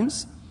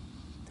times.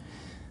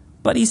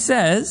 But he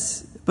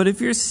says, but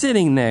if you're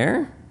sitting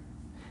there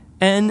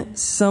and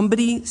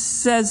somebody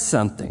says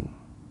something,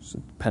 so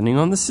depending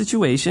on the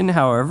situation,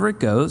 however it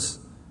goes,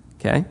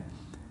 okay,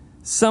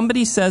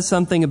 somebody says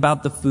something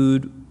about the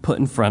food put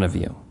in front of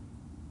you.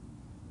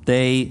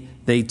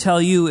 They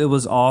tell you it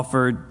was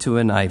offered to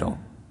an idol.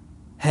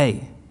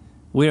 Hey,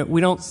 we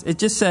don't, it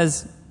just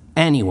says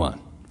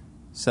anyone.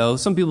 So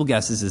some people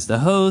guess, is this the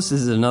host?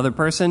 Is it another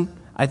person?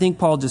 I think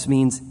Paul just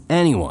means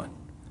anyone.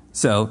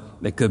 So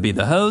it could be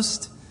the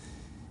host.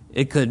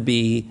 It could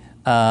be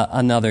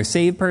another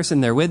saved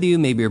person there with you,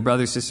 maybe your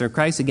brother, sister in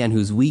Christ, again,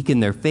 who's weak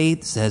in their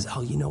faith, says,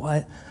 oh, you know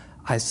what?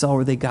 I saw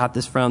where they got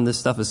this from. This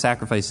stuff is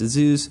sacrificed to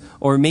Zeus.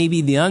 Or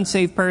maybe the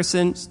unsaved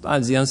person,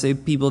 sometimes the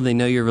unsaved people, they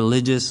know you're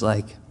religious,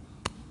 like,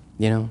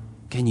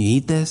 can you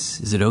eat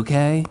this? Is it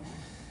okay?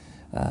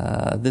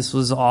 This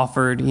was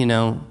offered,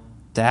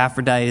 to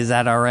Aphrodite. Is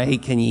that all right?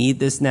 Can you eat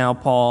this now,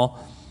 Paul?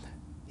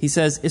 He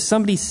says, if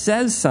somebody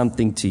says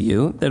something to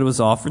you that it was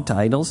offered to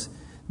idols,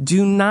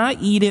 do not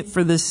eat it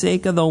for the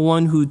sake of the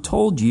one who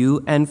told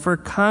you and for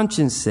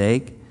conscience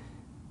sake,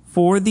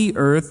 for the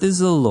earth is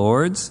the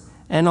Lord's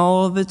and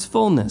all of its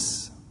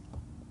fullness.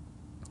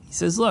 He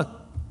says, look,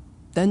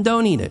 then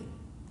don't eat it.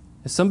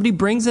 If somebody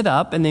brings it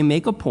up and they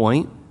make a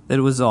point that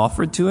it was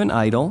offered to an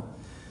idol,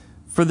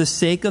 for the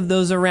sake of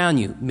those around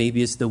you,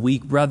 maybe it's the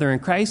weak brother in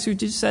Christ who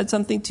just said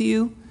something to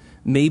you.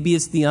 Maybe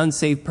it's the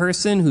unsaved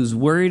person who's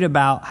worried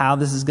about how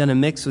this is going to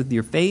mix with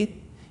your faith.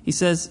 He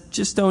says,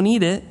 just don't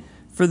eat it.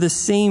 For the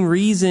same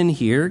reason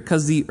here,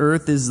 because the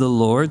earth is the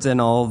Lord's and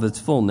all of its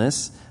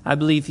fullness. I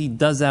believe he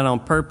does that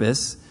on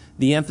purpose.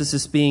 The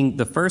emphasis being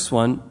the first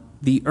one,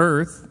 the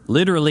earth,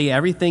 literally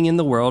everything in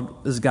the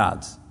world is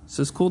God's.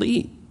 So it's cool to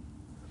eat.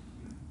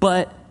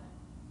 But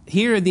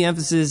here the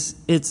emphasis,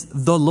 it's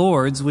the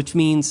Lord's, which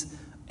means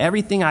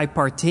everything I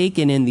partake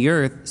in the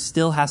earth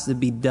still has to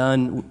be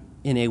done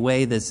in a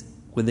way that's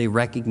with a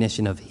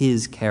recognition of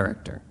his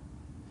character.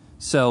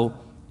 So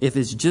if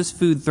it's just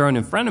food thrown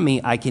in front of me,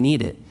 I can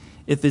eat it.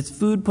 If it's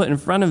food put in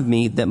front of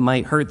me that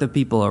might hurt the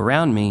people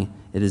around me,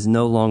 it is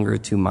no longer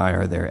to my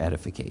or their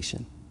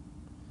edification.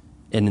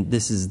 And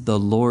this is the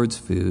Lord's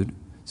food,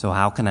 so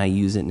how can I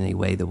use it in a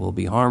way that will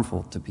be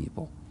harmful to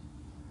people?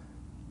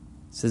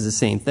 It says the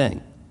same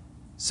thing.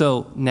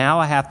 So now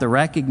I have to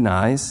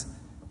recognize,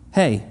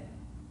 hey,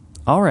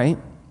 all right,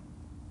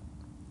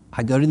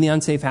 I go to the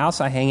unsafe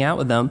house, I hang out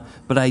with them,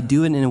 but I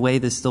do it in a way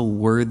that's still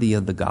worthy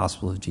of the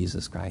gospel of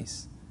Jesus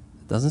Christ.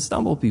 It doesn't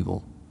stumble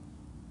people.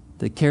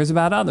 That cares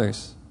about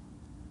others.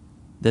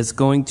 That's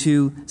going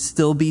to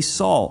still be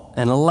salt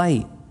and a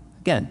light.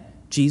 Again,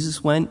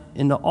 Jesus went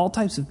into all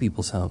types of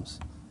people's homes.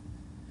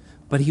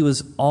 But he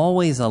was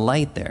always a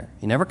light there.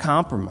 He never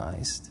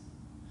compromised.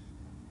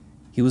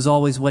 He was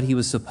always what he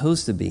was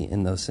supposed to be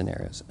in those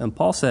scenarios. And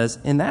Paul says,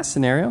 in that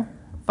scenario,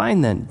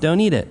 fine then,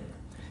 don't eat it.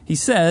 He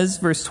says,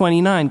 verse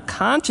 29,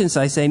 conscience,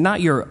 I say,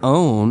 not your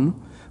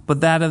own, but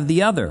that of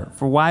the other.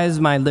 For why is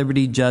my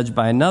liberty judged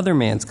by another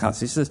man's conscience?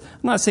 He says, I'm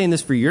not saying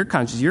this for your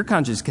conscience. Your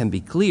conscience can be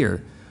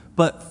clear,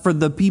 but for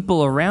the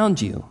people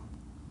around you.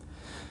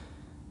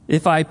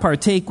 If I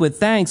partake with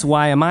thanks,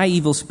 why am I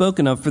evil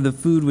spoken of for the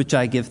food which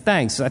I give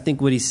thanks? So I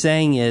think what he's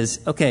saying is,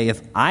 okay,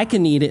 if I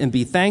can eat it and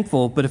be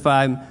thankful, but if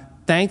I'm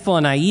thankful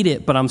and I eat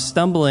it, but I'm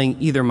stumbling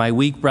either my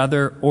weak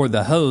brother or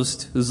the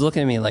host who's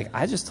looking at me like,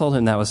 I just told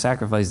him that was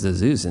sacrificed to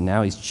Zeus, and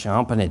now he's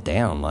chomping it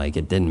down like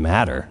it didn't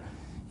matter.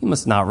 He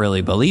must not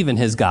really believe in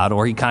his God,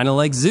 or he kind of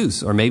likes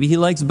Zeus, or maybe he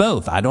likes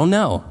both. I don't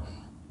know.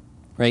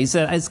 Right? He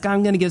said,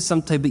 I'm going to give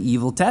some type of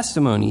evil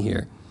testimony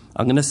here.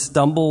 I'm going to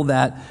stumble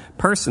that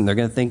person. They're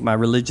going to think my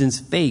religion's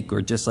fake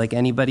or just like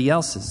anybody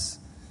else's.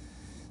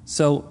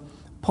 So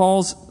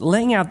Paul's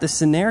laying out the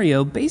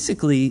scenario,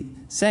 basically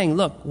saying,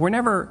 look, we're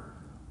never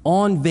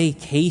on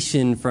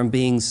vacation from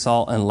being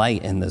salt and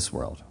light in this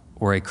world,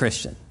 or a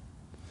Christian.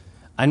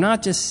 I'm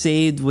not just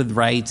saved with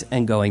rights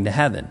and going to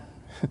heaven.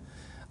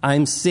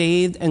 I'm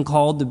saved and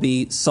called to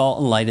be salt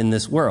and light in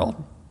this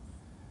world.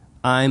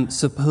 I'm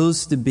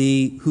supposed to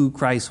be who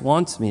Christ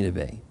wants me to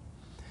be.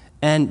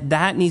 And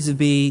that needs to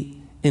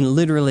be in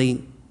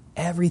literally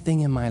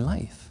everything in my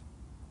life.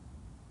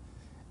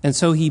 And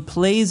so he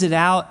plays it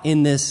out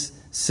in this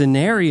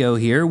scenario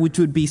here, which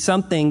would be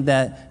something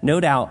that no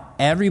doubt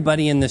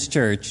everybody in this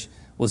church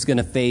was going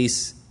to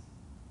face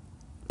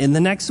in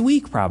the next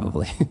week,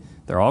 probably.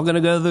 They're all going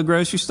to go to the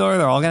grocery store.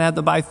 They're all going to have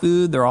to buy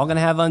food. They're all going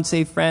to have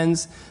unsafe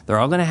friends. They're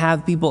all going to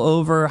have people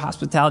over.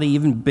 Hospitality,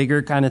 even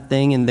bigger kind of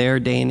thing in their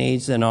day and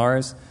age than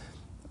ours.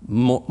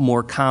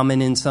 More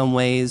common in some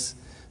ways.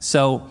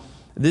 So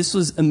this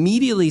was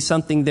immediately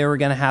something they were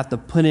going to have to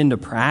put into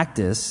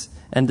practice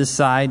and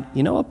decide,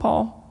 you know what,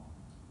 Paul?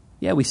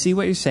 Yeah, we see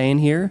what you're saying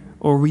here,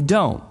 or we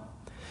don't.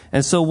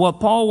 And so what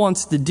Paul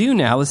wants to do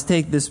now is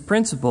take this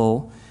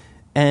principle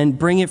and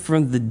bring it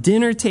from the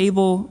dinner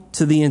table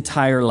to the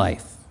entire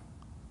life.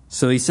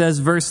 So he says,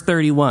 verse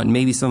 31,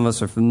 maybe some of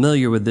us are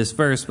familiar with this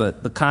verse,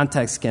 but the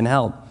context can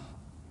help.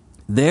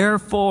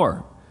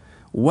 Therefore,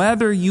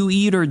 whether you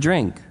eat or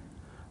drink,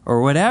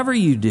 or whatever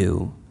you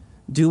do,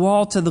 do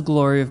all to the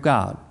glory of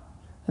God.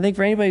 I think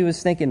for anybody who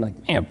was thinking,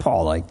 like, man,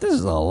 Paul, like, this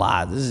is a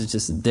lot. This is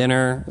just a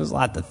dinner. There's a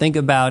lot to think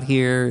about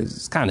here.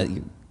 It's kind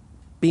of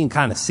being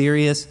kind of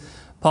serious.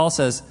 Paul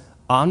says,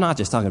 oh, I'm not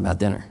just talking about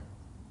dinner.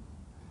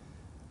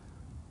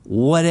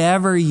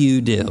 Whatever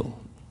you do,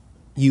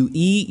 you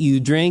eat, you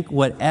drink,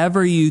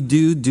 whatever you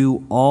do,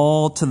 do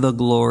all to the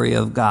glory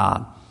of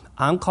God.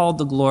 I'm called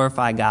to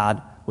glorify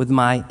God with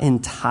my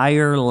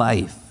entire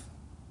life.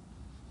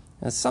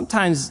 And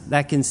sometimes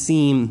that can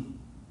seem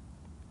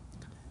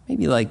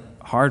maybe like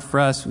hard for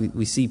us.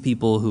 We see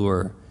people who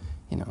are,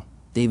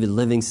 David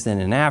Livingston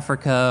in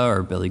Africa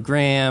or Billy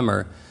Graham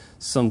or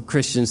some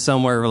Christian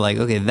somewhere. We're like,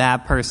 okay,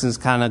 that person's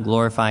kind of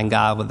glorifying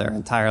God with their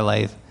entire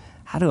life.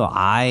 How do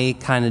I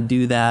kind of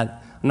do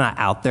that? I'm not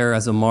out there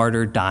as a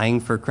martyr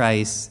dying for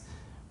Christ.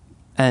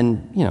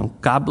 And,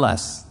 God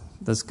bless.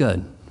 That's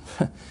good.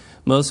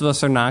 Most of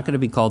us are not going to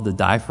be called to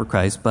die for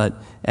Christ,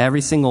 but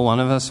every single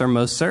one of us are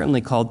most certainly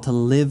called to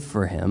live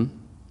for him.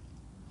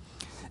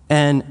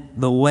 And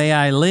the way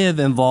I live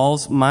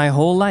involves my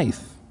whole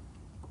life.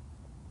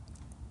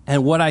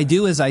 And what I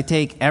do is I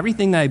take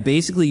everything that I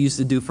basically used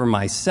to do for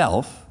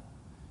myself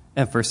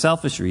and for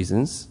selfish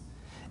reasons,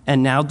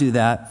 and now do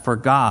that for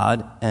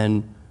God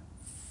and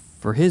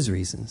for his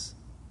reasons.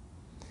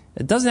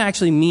 It doesn't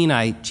actually mean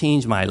I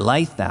change my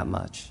life that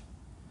much.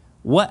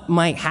 What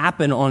might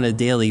happen on a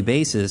daily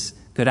basis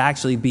could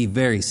actually be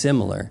very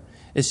similar.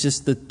 It's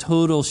just the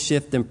total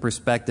shift in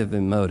perspective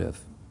and motive.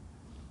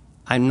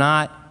 I'm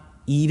not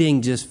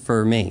eating just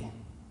for me.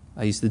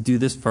 I used to do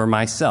this for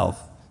myself,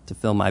 to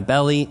fill my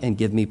belly and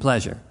give me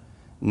pleasure.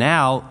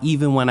 Now,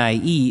 even when I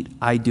eat,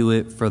 I do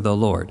it for the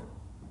Lord.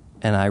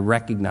 And I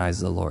recognize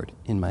the Lord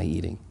in my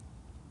eating.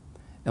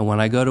 And when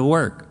I go to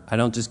work, I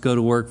don't just go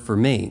to work for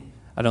me.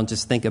 I don't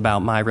just think about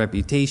my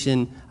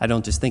reputation. I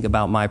don't just think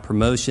about my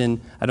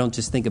promotion. I don't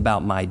just think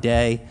about my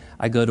day.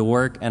 I go to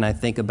work and I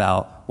think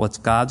about what's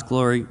God's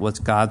glory, what's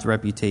God's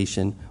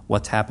reputation,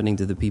 what's happening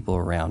to the people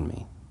around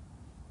me.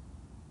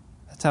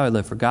 That's how I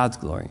live for God's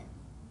glory.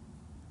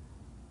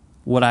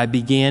 What I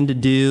began to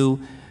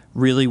do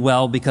really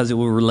well because it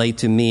will relate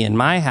to me in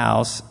my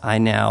house, I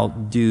now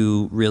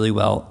do really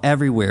well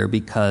everywhere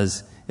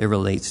because it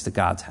relates to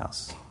God's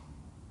house.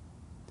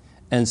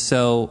 And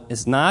so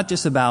it's not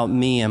just about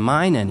me and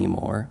mine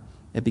anymore.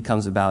 It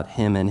becomes about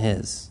him and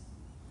his.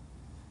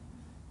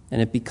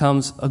 And it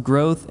becomes a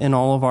growth in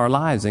all of our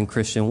lives in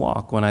Christian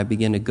walk when I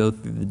begin to go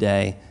through the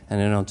day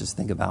and I don't just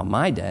think about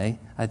my day,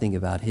 I think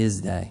about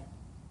his day.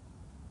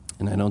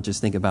 And I don't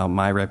just think about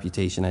my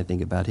reputation, I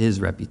think about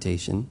his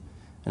reputation.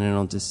 And I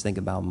don't just think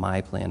about my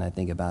plan, I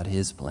think about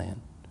his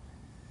plan.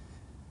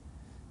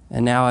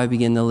 And now I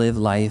begin to live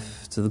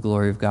life to the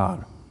glory of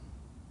God.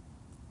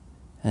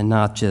 And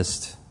not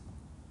just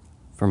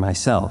for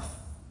myself.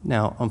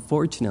 Now,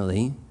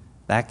 unfortunately,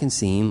 that can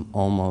seem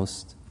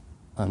almost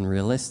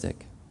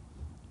unrealistic.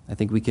 I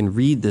think we can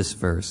read this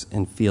verse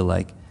and feel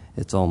like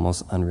it's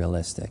almost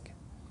unrealistic.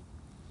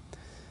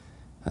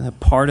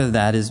 Part of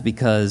that is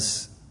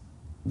because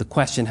the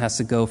question has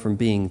to go from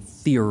being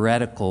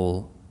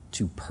theoretical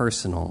to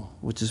personal,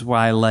 which is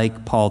why I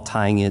like Paul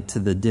tying it to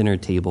the dinner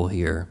table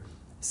here.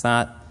 It's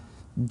not,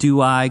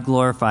 do I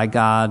glorify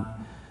God,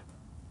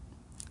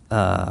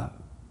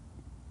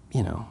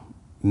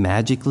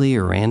 magically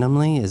or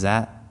randomly? Is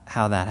that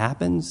how that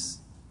happens?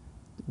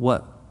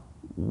 What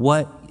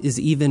is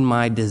even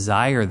my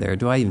desire there?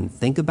 Do I even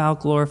think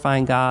about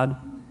glorifying God?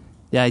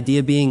 The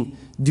idea being,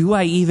 do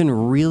I even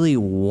really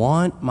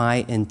want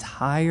my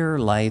entire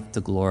life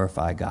to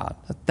glorify God?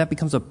 That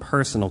becomes a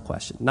personal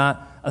question,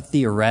 not a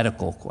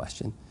theoretical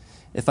question.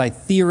 If I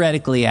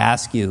theoretically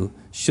ask you,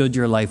 should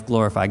your life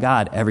glorify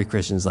God? Every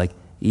Christian is like,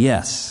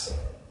 yes.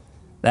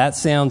 That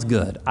sounds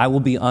good. I will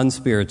be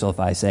unspiritual if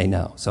I say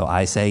no. So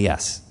I say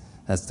yes.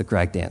 That's the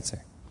correct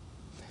answer.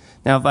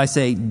 Now, if I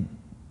say,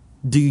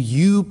 do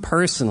you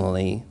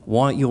personally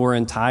want your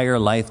entire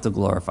life to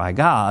glorify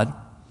God?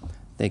 I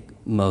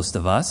think most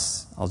of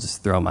us, I'll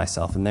just throw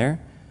myself in there,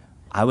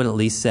 I would at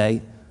least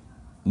say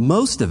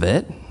most of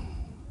it,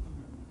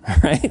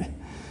 right?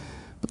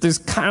 But there's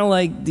kind of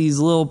like these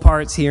little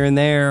parts here and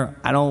there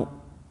I don't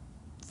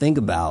think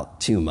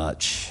about too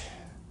much.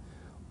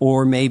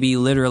 Or maybe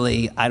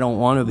literally I don't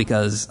want to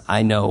because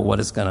I know what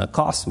it's going to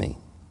cost me.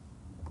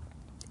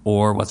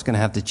 Or what's going to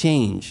have to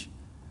change.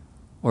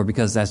 or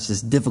because that's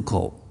just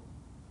difficult.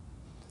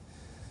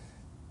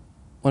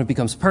 When it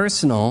becomes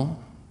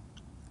personal,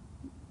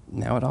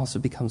 now it also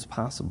becomes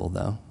possible,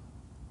 though.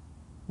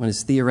 When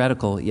it's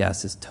theoretical,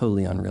 yes, it's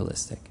totally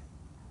unrealistic.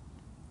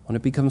 When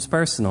it becomes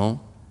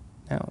personal,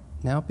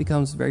 now it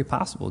becomes very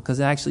possible because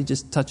it actually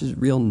just touches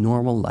real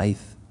normal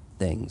life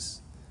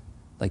things,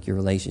 like your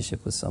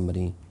relationship with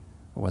somebody,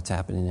 or what's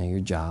happening at your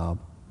job,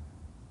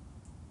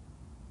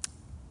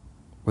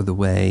 or the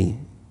way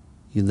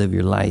you live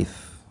your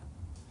life.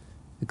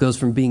 It goes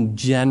from being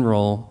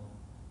general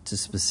to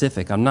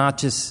specific. I'm not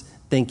just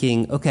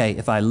thinking, okay,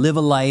 if I live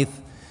a life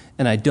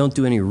and I don't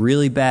do any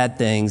really bad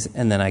things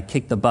and then I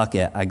kick the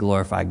bucket, I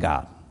glorify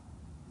God.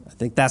 I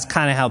think that's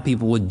kind of how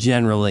people would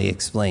generally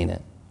explain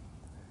it.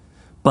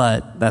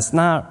 But that's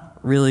not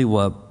really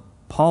what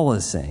Paul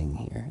is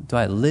saying here. Do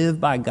I live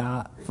by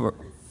God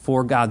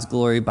for God's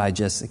glory by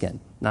just, again,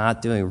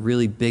 not doing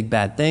really big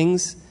bad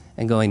things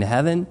and going to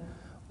heaven?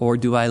 Or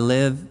do I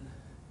live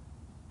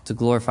to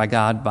glorify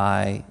God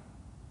by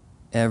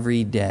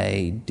every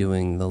day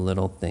doing the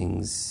little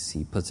things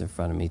he puts in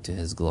front of me to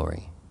his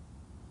glory?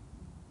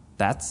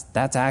 That's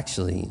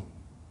actually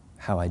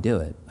how I do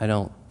it. I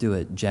don't do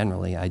it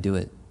generally. I do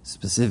it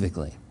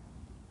specifically.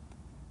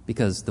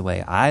 Because the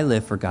way I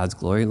live for God's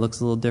glory looks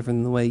a little different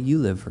than the way you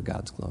live for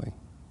God's glory.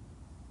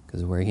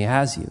 Because of where he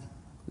has you,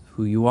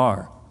 who you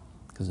are,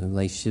 because of the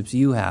relationships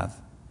you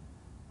have,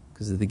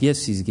 because of the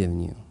gifts he's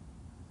given you,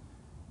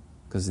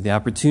 because of the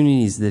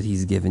opportunities that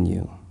he's given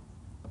you.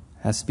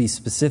 It has to be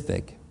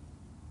specific.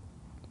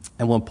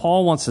 And when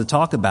Paul wants to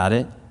talk about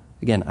it,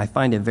 again, I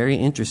find it very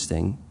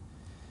interesting.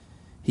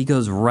 He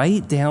goes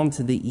right down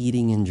to the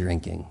eating and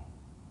drinking,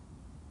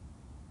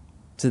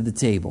 to the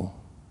table,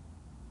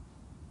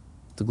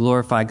 to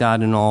glorify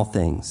God in all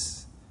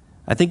things.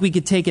 I think we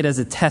could take it as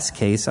a test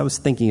case. I was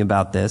thinking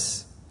about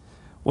this.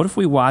 What if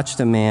we watched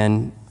a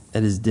man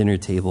at his dinner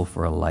table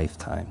for a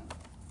lifetime?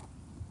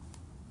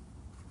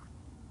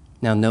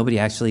 Now, nobody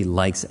actually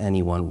likes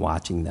anyone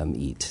watching them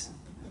eat.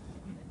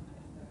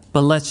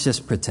 But let's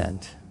just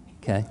pretend,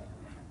 okay?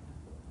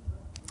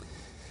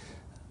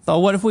 So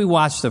what if we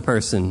watched a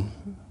person,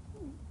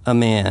 a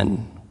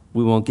man,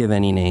 we won't give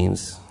any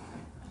names,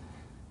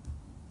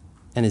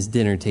 and his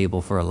dinner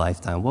table for a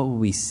lifetime? What would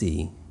we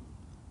see?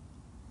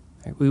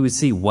 We would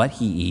see what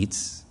he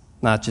eats,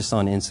 not just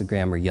on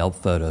Instagram or Yelp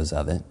photos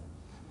of it,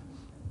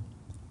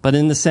 but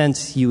in the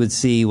sense you would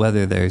see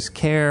whether there's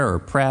care or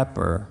prep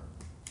or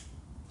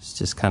it's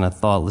just kind of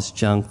thoughtless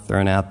junk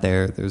thrown out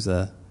there. There's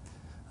a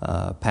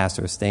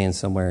pastor was staying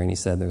somewhere, and he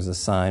said there's a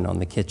sign on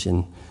the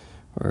kitchen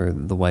where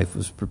the wife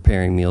was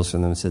preparing meals for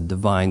them. It said,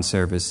 "Divine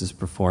service is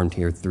performed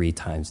here 3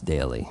 times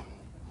daily."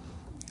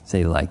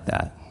 Say like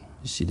that.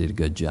 She did a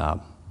good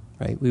job,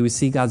 right? We would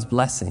see God's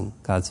blessing,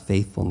 God's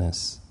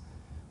faithfulness,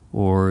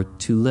 or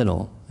too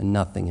little and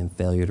nothing and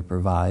failure to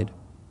provide.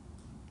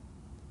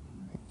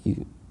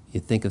 You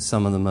think of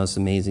some of the most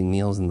amazing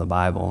meals in the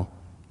Bible.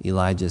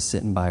 Elijah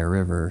sitting by a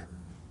river,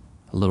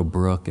 a little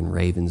brook, and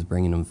ravens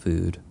bringing him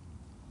food.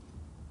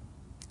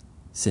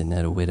 Sitting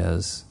at a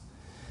widow's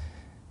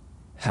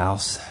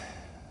house,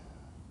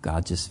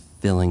 God just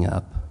filling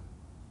up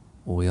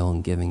oil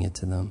and giving it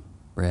to them,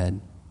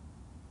 bread.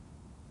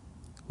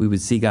 We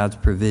would see God's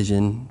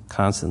provision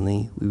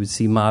constantly. We would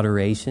see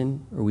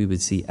moderation, or we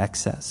would see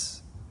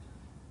excess.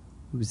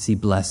 We would see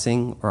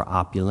blessing or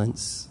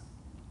opulence.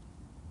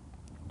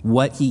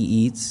 What he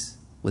eats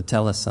would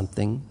tell us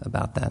something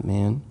about that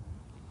man.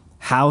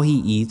 How he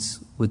eats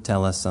would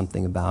tell us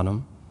something about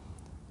him.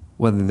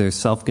 Whether there's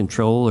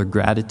self-control or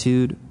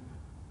gratitude,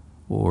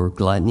 or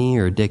gluttony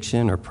or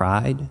addiction or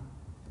pride,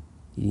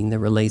 eating that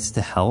relates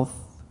to health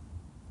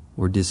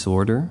or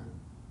disorder.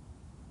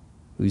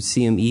 We would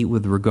see him eat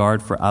with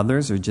regard for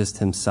others or just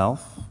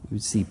himself. We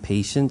would see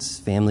patience,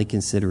 family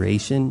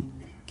consideration,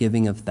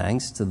 giving of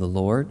thanks to the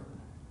Lord.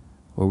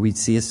 Or we'd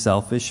see a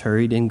selfish,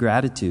 hurried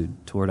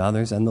ingratitude toward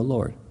others and the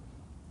Lord.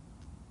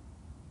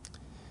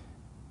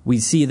 We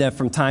see that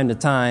from time to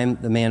time,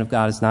 the man of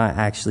God is not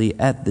actually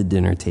at the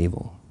dinner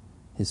table.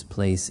 His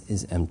place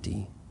is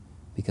empty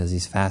because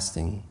he's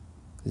fasting,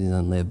 because he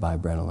doesn't live by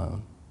bread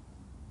alone.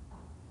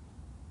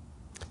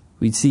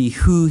 We'd see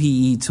who he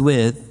eats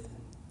with: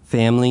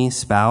 family,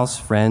 spouse,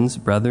 friends,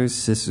 brothers,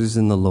 sisters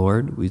in the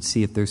Lord. We'd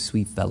see if there's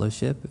sweet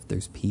fellowship, if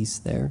there's peace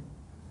there.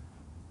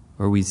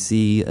 Or we'd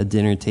see a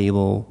dinner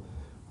table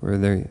where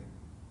they're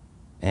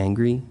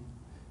angry,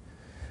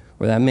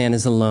 where that man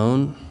is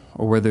alone,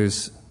 or where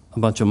there's a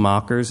bunch of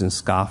mockers and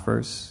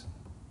scoffers.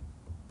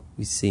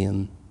 We see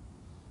him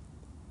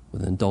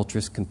with an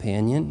adulterous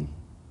companion,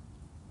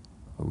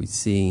 or we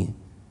see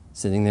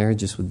sitting there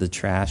just with the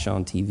trash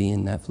on TV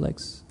and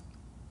Netflix.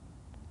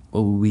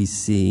 What would we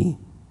see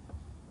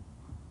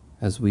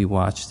as we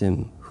watched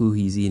him, who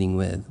he's eating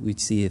with? We'd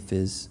see if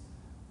his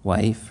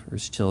wife or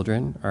his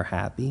children are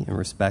happy and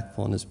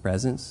respectful in his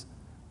presence,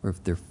 or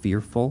if they're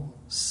fearful,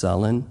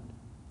 sullen,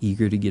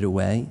 eager to get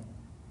away,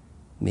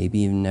 maybe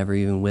even never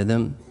even with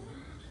him,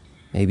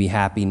 maybe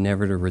happy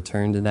never to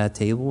return to that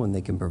table when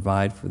they can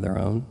provide for their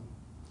own.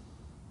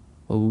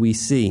 What will we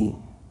see?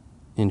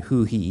 in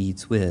who he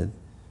eats with.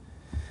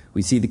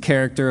 We see the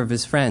character of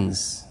his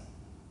friends,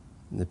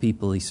 the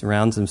people he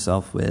surrounds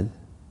himself with.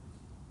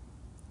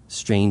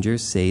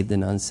 Strangers, saved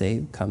and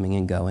unsaved, coming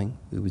and going.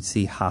 We would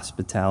see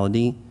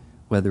hospitality,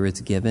 whether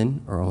it's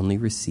given or only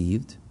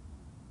received.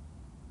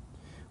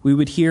 We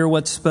would hear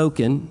what's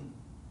spoken,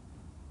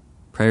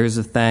 prayers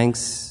of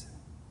thanks,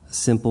 a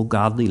simple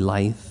godly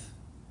life,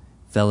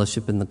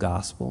 fellowship in the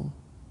gospel,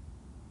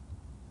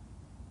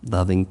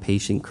 loving,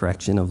 patient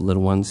correction of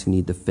little ones who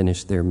need to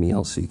finish their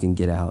meal so you can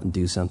get out and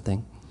do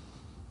something.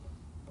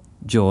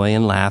 Joy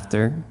and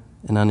laughter,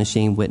 an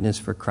unashamed witness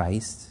for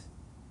Christ.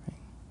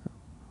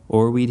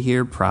 Or we'd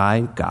hear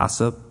pride,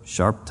 gossip,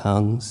 sharp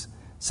tongues,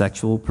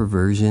 sexual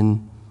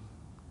perversion,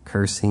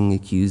 cursing,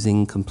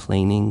 accusing,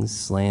 complaining,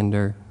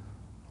 slander,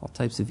 all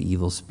types of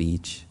evil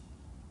speech.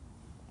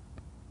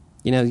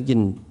 You know, you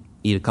can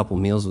eat a couple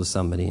meals with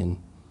somebody and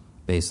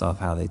based off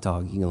how they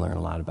talk, you can learn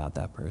a lot about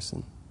that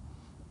person.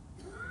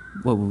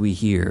 What would we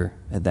hear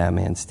at that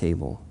man's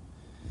table?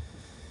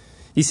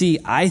 You see,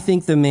 I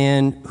think the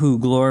man who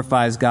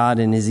glorifies God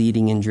in his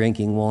eating and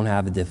drinking won't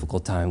have a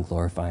difficult time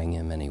glorifying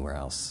him anywhere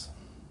else.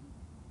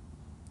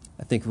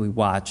 I think if we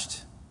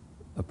watched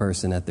a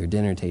person at their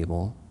dinner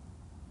table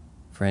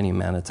for any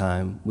amount of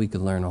time, we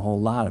could learn a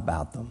whole lot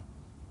about them.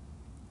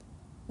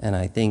 And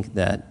I think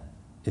that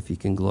if you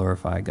can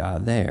glorify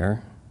God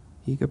there,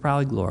 you could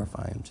probably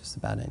glorify him just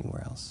about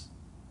anywhere else.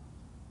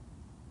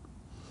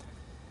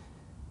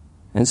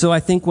 And so I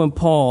think when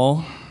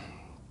Paul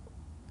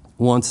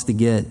wants to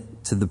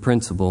get to the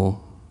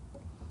principle,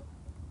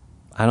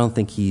 I don't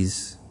think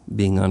he's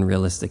being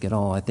unrealistic at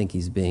all. I think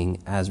he's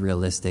being as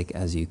realistic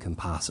as you can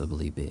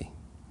possibly be.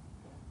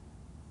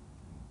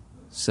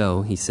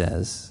 So he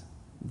says,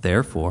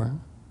 therefore,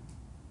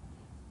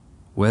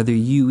 whether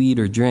you eat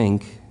or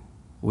drink,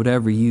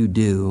 whatever you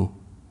do,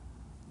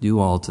 do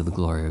all to the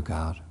glory of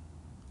God.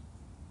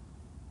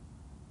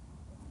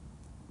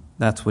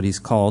 That's what he's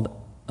called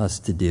us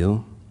to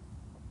do.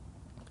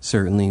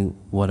 Certainly,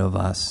 what of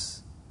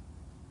us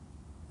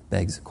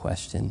begs a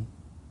question.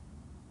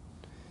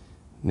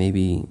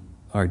 Maybe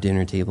our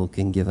dinner table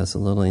can give us a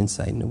little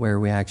insight into where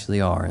we actually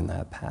are in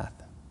that path.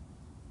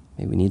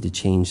 Maybe we need to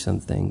change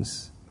some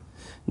things.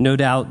 No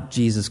doubt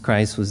Jesus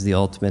Christ was the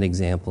ultimate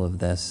example of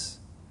this.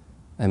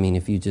 I mean,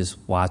 if you just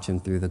watch him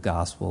through the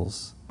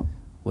Gospels,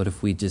 what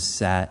if we just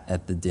sat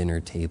at the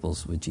dinner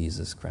tables with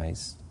Jesus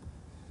Christ?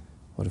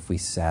 What if we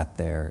sat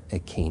there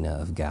at Cana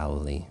of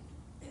Galilee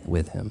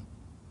with him?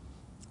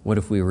 What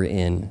if we were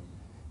in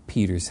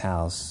Peter's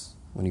house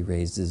when he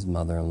raised his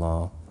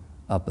mother-in-law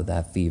up with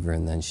that fever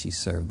and then she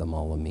served them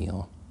all a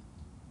meal?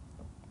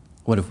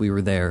 What if we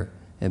were there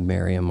at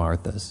Mary and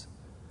Martha's?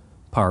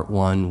 Part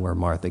 1, where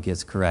Martha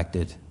gets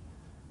corrected.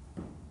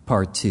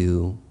 Part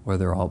 2, where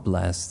they're all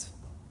blessed.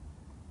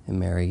 And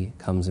Mary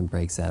comes and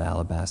breaks that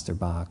alabaster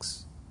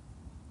box.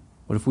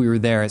 What if we were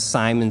there at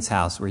Simon's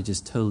house where he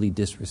just totally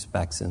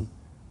disrespects him,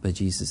 but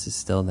Jesus is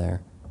still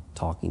there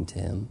talking to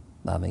him,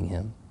 loving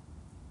him?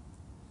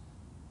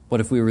 What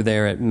if we were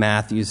there at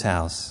Matthew's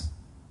house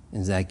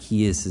and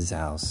Zacchaeus'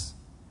 house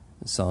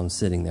and saw him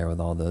sitting there with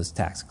all those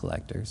tax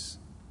collectors?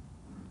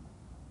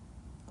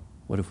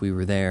 What if we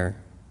were there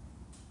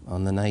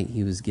on the night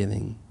he was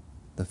giving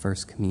the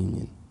first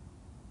communion?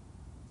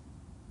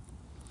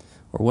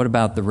 Or what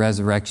about the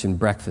resurrection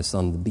breakfast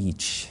on the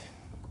beach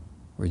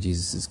where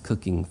Jesus is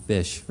cooking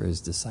fish for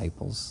his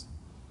disciples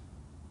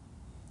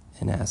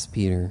and asks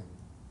Peter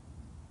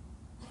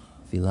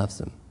if he loves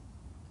him?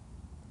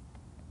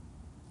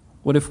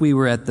 What if we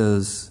were at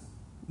those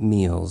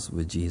meals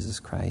with Jesus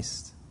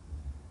Christ?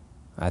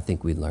 I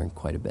think we'd learn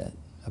quite a bit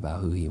about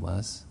who he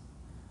was.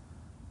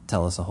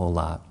 Tell us a whole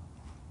lot.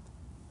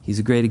 He's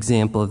a great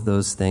example of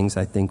those things,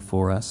 I think,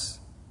 for us.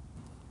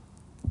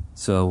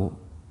 So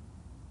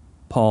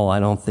Paul, I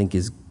don't think,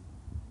 is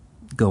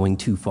going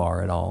too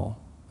far at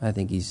all. I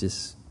think he's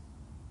just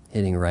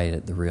hitting right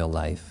at the real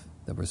life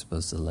that we're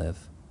supposed to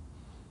live.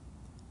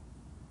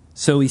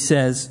 So he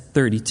says,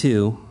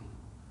 32,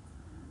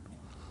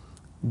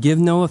 give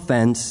no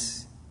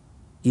offense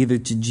either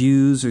to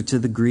Jews or to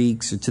the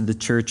Greeks or to the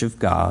church of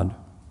God.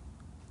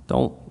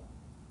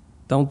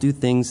 Don't do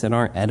things that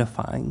aren't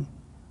edifying,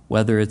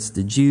 whether it's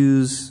to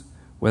Jews,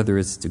 whether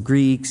it's to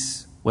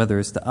Greeks, whether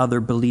it's to other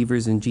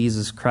believers in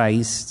Jesus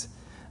Christ.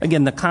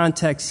 Again, the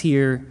context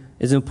here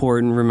is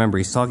important. Remember,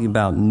 he's talking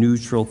about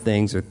neutral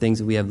things or things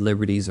that we have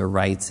liberties or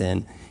rights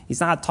in. He's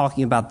not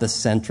talking about the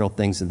central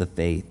things of the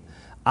faith.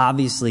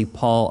 Obviously,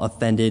 Paul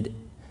offended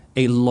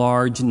a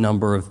large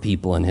number of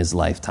people in his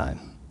lifetime.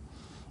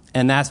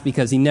 And that's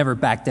because he never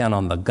backed down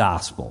on the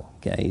gospel.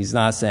 Okay, he's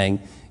not saying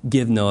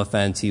give no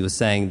offense. He was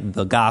saying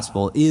the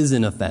gospel is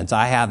an offense.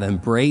 I have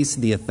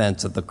embraced the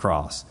offense of the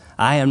cross.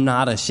 I am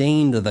not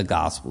ashamed of the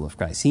gospel of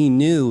Christ. He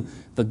knew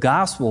the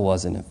gospel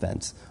was an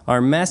offense.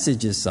 Our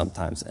message is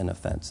sometimes an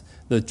offense.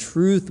 The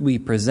truth we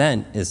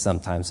present is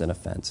sometimes an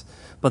offense.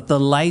 But the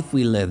life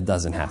we live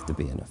doesn't have to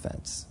be an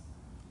offense.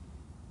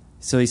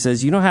 So he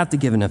says, you don't have to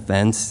give an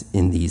offense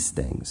in these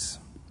things.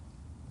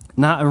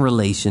 Not in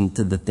relation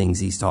to the things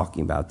he's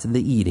talking about, to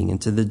the eating and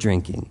to the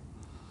drinking.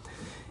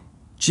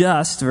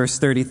 Just, verse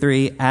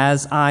 33,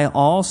 as I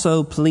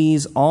also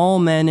please all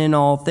men in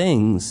all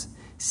things,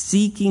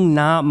 seeking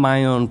not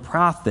my own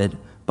profit,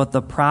 but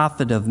the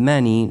profit of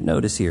many,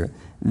 notice here,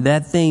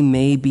 that they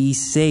may be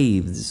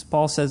saved.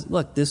 Paul says,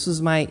 look, this was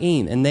my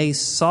aim, and they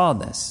saw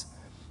this.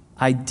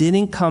 I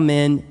didn't come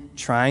in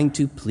trying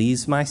to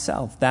please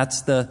myself.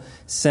 That's the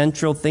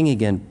central thing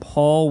again.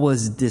 Paul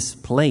was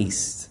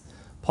displaced.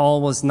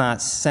 Paul was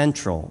not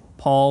central.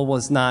 Paul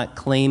was not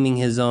claiming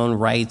his own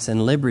rights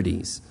and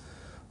liberties.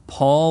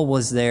 Paul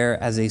was there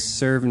as a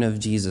servant of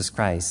Jesus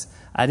Christ.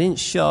 I didn't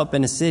show up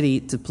in a city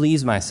to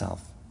please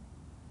myself.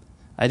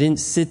 I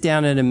didn't sit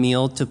down at a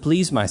meal to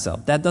please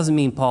myself. That doesn't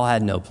mean Paul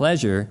had no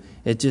pleasure.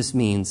 It just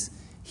means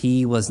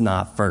he was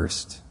not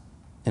first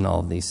in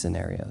all of these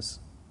scenarios.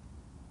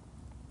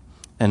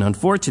 And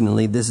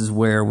unfortunately, this is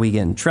where we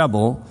get in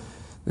trouble.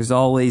 There's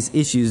always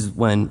issues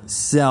when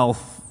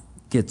self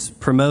gets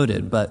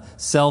promoted, but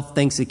self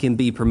thinks it can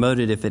be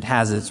promoted if it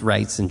has its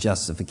rights and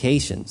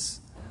justifications.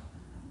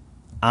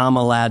 I'm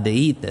allowed to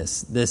eat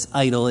this. This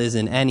idol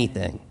isn't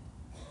anything.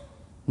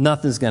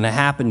 Nothing's going to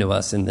happen to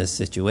us in this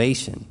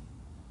situation.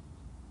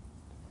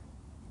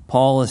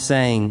 Paul is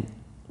saying,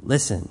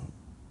 listen,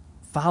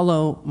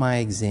 follow my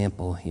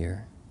example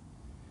here.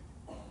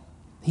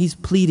 He's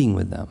pleading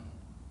with them.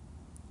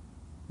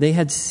 They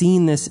had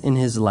seen this in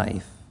his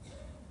life.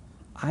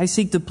 I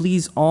seek to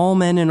please all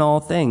men in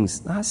all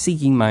things, not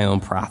seeking my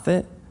own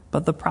profit,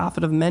 but the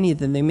profit of many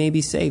that they may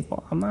be saved.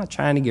 Well, I'm not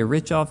trying to get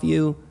rich off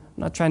you.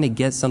 I'm not trying to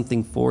get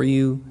something for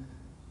you.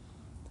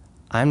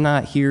 I'm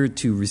not here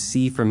to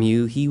receive from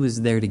you. He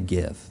was there to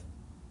give.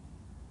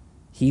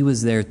 He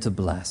was there to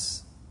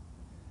bless.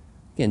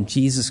 Again,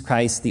 Jesus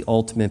Christ, the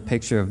ultimate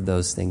picture of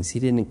those things. He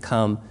didn't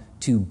come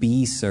to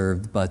be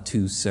served, but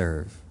to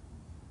serve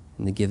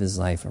and to give his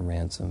life a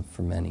ransom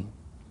for many.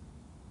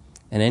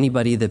 And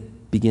anybody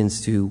that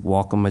begins to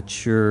walk a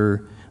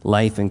mature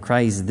life in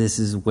Christ, this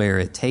is where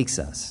it takes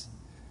us.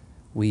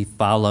 We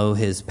follow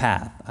his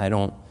path. I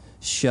don't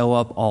show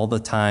up all the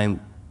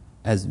time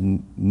as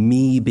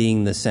me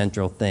being the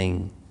central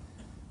thing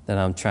that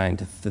I'm trying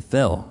to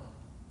fulfill.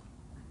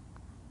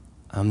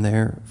 I'm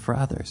there for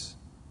others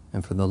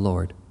and for the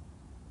Lord.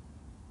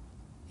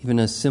 Even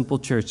a simple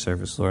church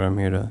service, Lord, I'm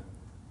here to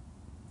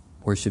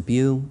worship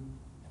you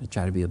and to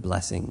try to be a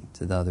blessing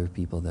to the other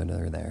people that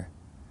are there.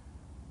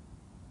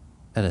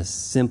 At a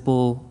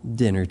simple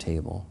dinner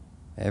table,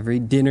 every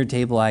dinner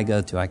table I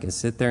go to, I can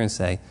sit there and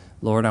say,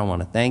 Lord, I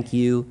want to thank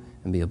you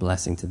and be a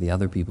blessing to the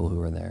other people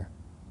who are there.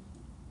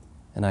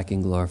 And I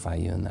can glorify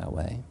you in that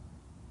way.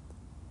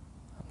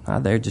 I'm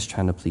not there just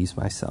trying to please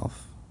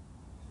myself.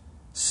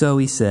 So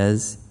he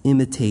says,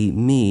 imitate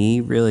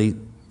me. Really,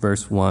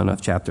 verse 1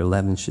 of chapter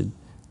 11 should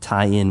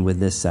tie in with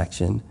this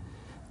section.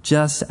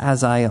 Just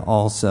as I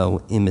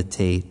also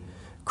imitate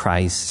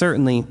Christ.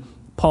 Certainly,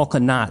 Paul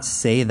could not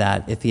say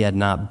that if he had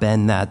not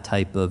been that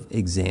type of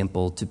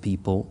example to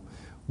people.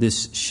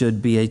 This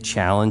should be a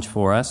challenge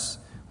for us.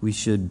 We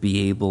should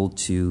be able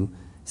to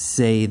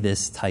say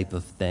this type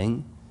of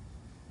thing,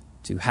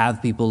 to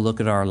have people look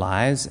at our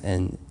lives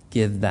and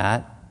give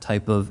that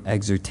type of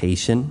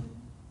exhortation.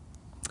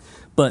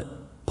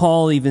 But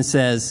Paul even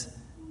says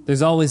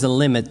there's always a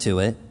limit to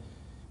it.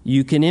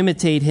 You can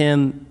imitate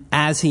him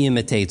as he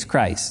imitates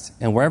Christ.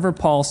 And wherever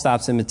Paul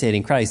stops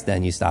imitating Christ,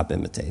 then you stop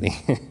imitating.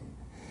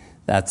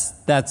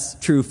 That's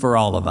true for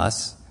all of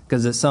us,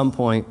 because at some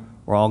point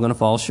we're all going to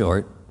fall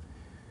short.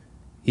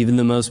 Even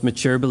the most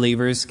mature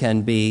believers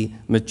can be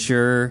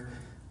mature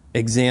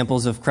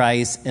examples of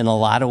Christ in a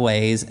lot of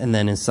ways, and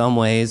then in some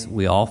ways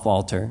we all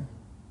falter.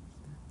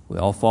 We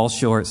all fall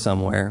short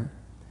somewhere,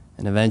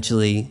 and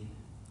eventually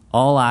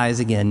all eyes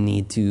again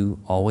need to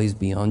always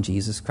be on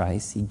Jesus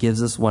Christ. He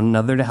gives us one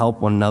another to help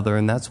one another,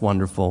 and that's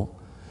wonderful.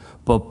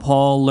 But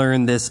Paul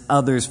learned this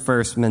others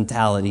first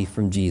mentality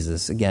from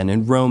Jesus. Again,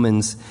 in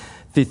Romans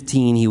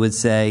 15, he would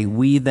say,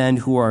 we then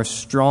who are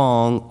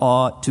strong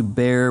ought to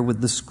bear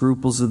with the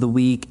scruples of the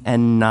weak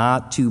and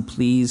not to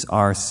please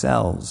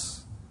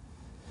ourselves.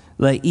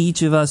 Let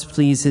each of us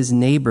please his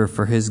neighbor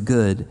for his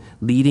good,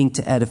 leading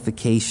to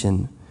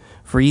edification.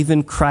 For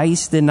even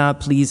Christ did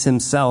not please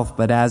himself,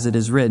 but as it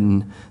is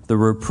written, the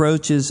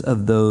reproaches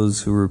of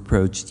those who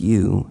reproached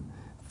you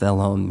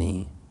fell on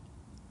me.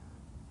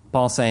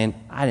 Paul's saying,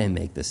 I didn't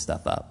make this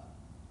stuff up.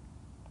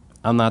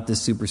 I'm not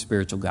this super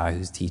spiritual guy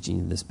who's teaching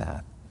you this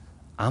path.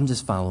 I'm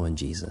just following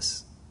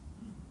Jesus.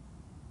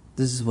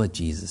 This is what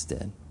Jesus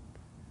did.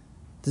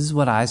 This is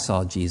what I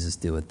saw Jesus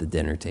do at the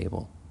dinner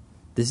table.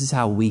 This is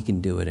how we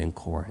can do it in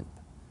Corinth.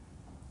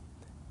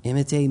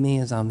 Imitate me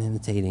as I'm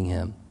imitating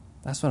him.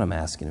 That's what I'm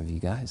asking of you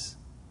guys.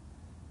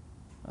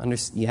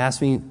 You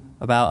ask me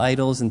about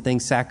idols and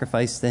things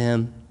sacrificed to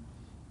him.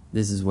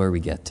 This is where we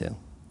get to.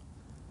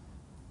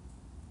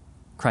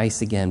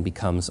 Christ again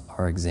becomes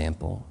our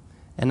example.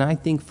 And I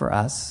think for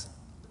us,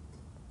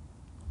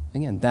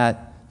 again,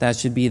 that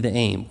should be the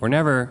aim. We're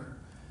never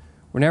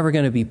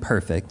going to be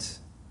perfect,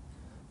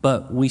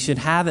 but we should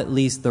have at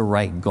least the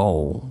right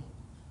goal.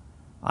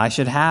 I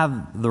should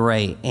have the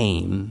right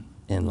aim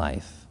in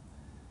life.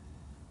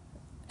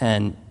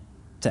 And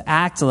to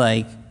act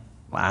like,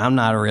 well, I'm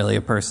not really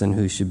a person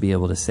who should be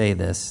able to say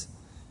this.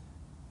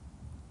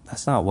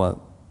 That's not what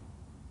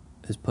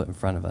is put in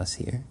front of us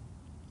here.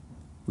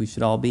 We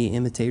should all be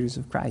imitators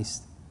of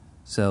Christ.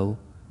 So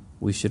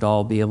we should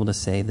all be able to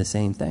say the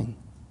same thing.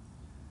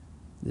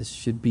 This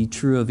should be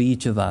true of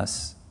each of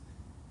us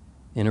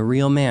in a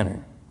real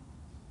manner,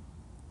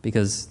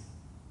 because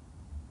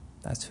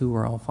that's who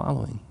we're all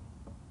following.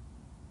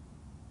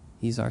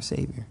 He's our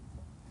Savior.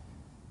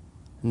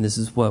 And this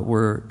is what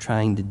we're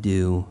trying to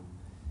do,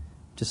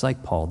 just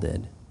like Paul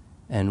did.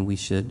 And we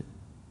should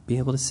be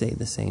able to say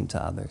the same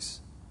to others.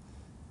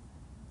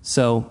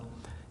 So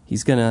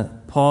he's going to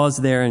pause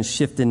there and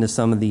shift into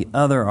some of the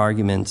other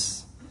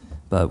arguments,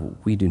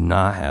 but we do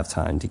not have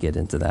time to get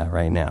into that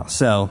right now.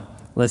 So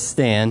let's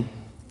stand.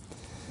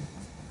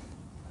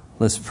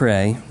 Let's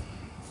pray.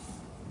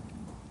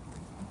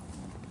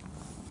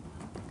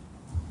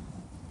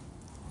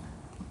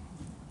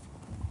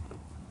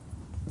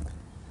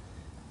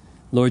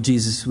 Lord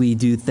Jesus, we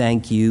do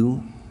thank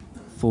you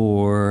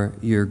for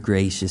your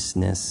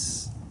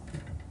graciousness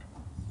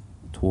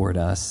toward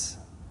us.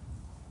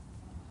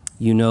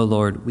 You know,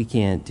 Lord, we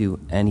can't do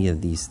any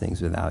of these things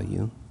without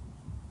you,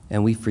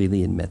 and we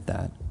freely admit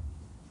that.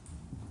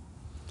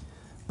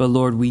 But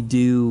Lord, we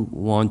do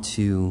want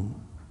to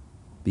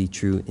be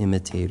true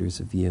imitators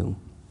of you.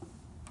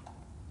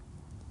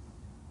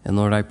 And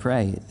Lord, I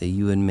pray that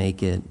you would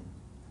make it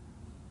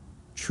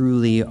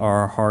truly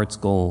our heart's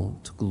goal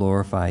to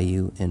glorify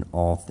you in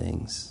all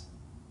things,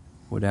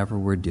 whatever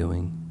we're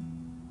doing,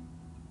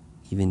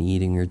 even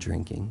eating or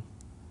drinking,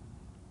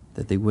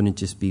 that they wouldn't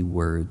just be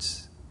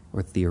words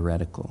or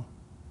theoretical,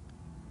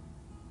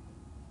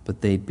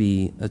 but they'd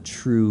be a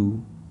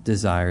true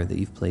desire that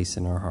you've placed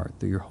in our heart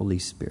through your Holy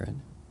Spirit.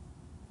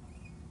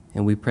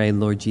 And we pray,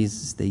 Lord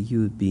Jesus, that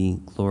you would be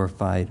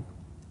glorified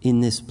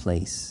in this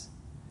place,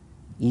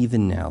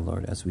 even now,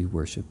 Lord, as we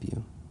worship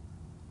you.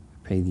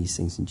 I pray these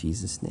things in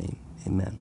Jesus' name. Amen.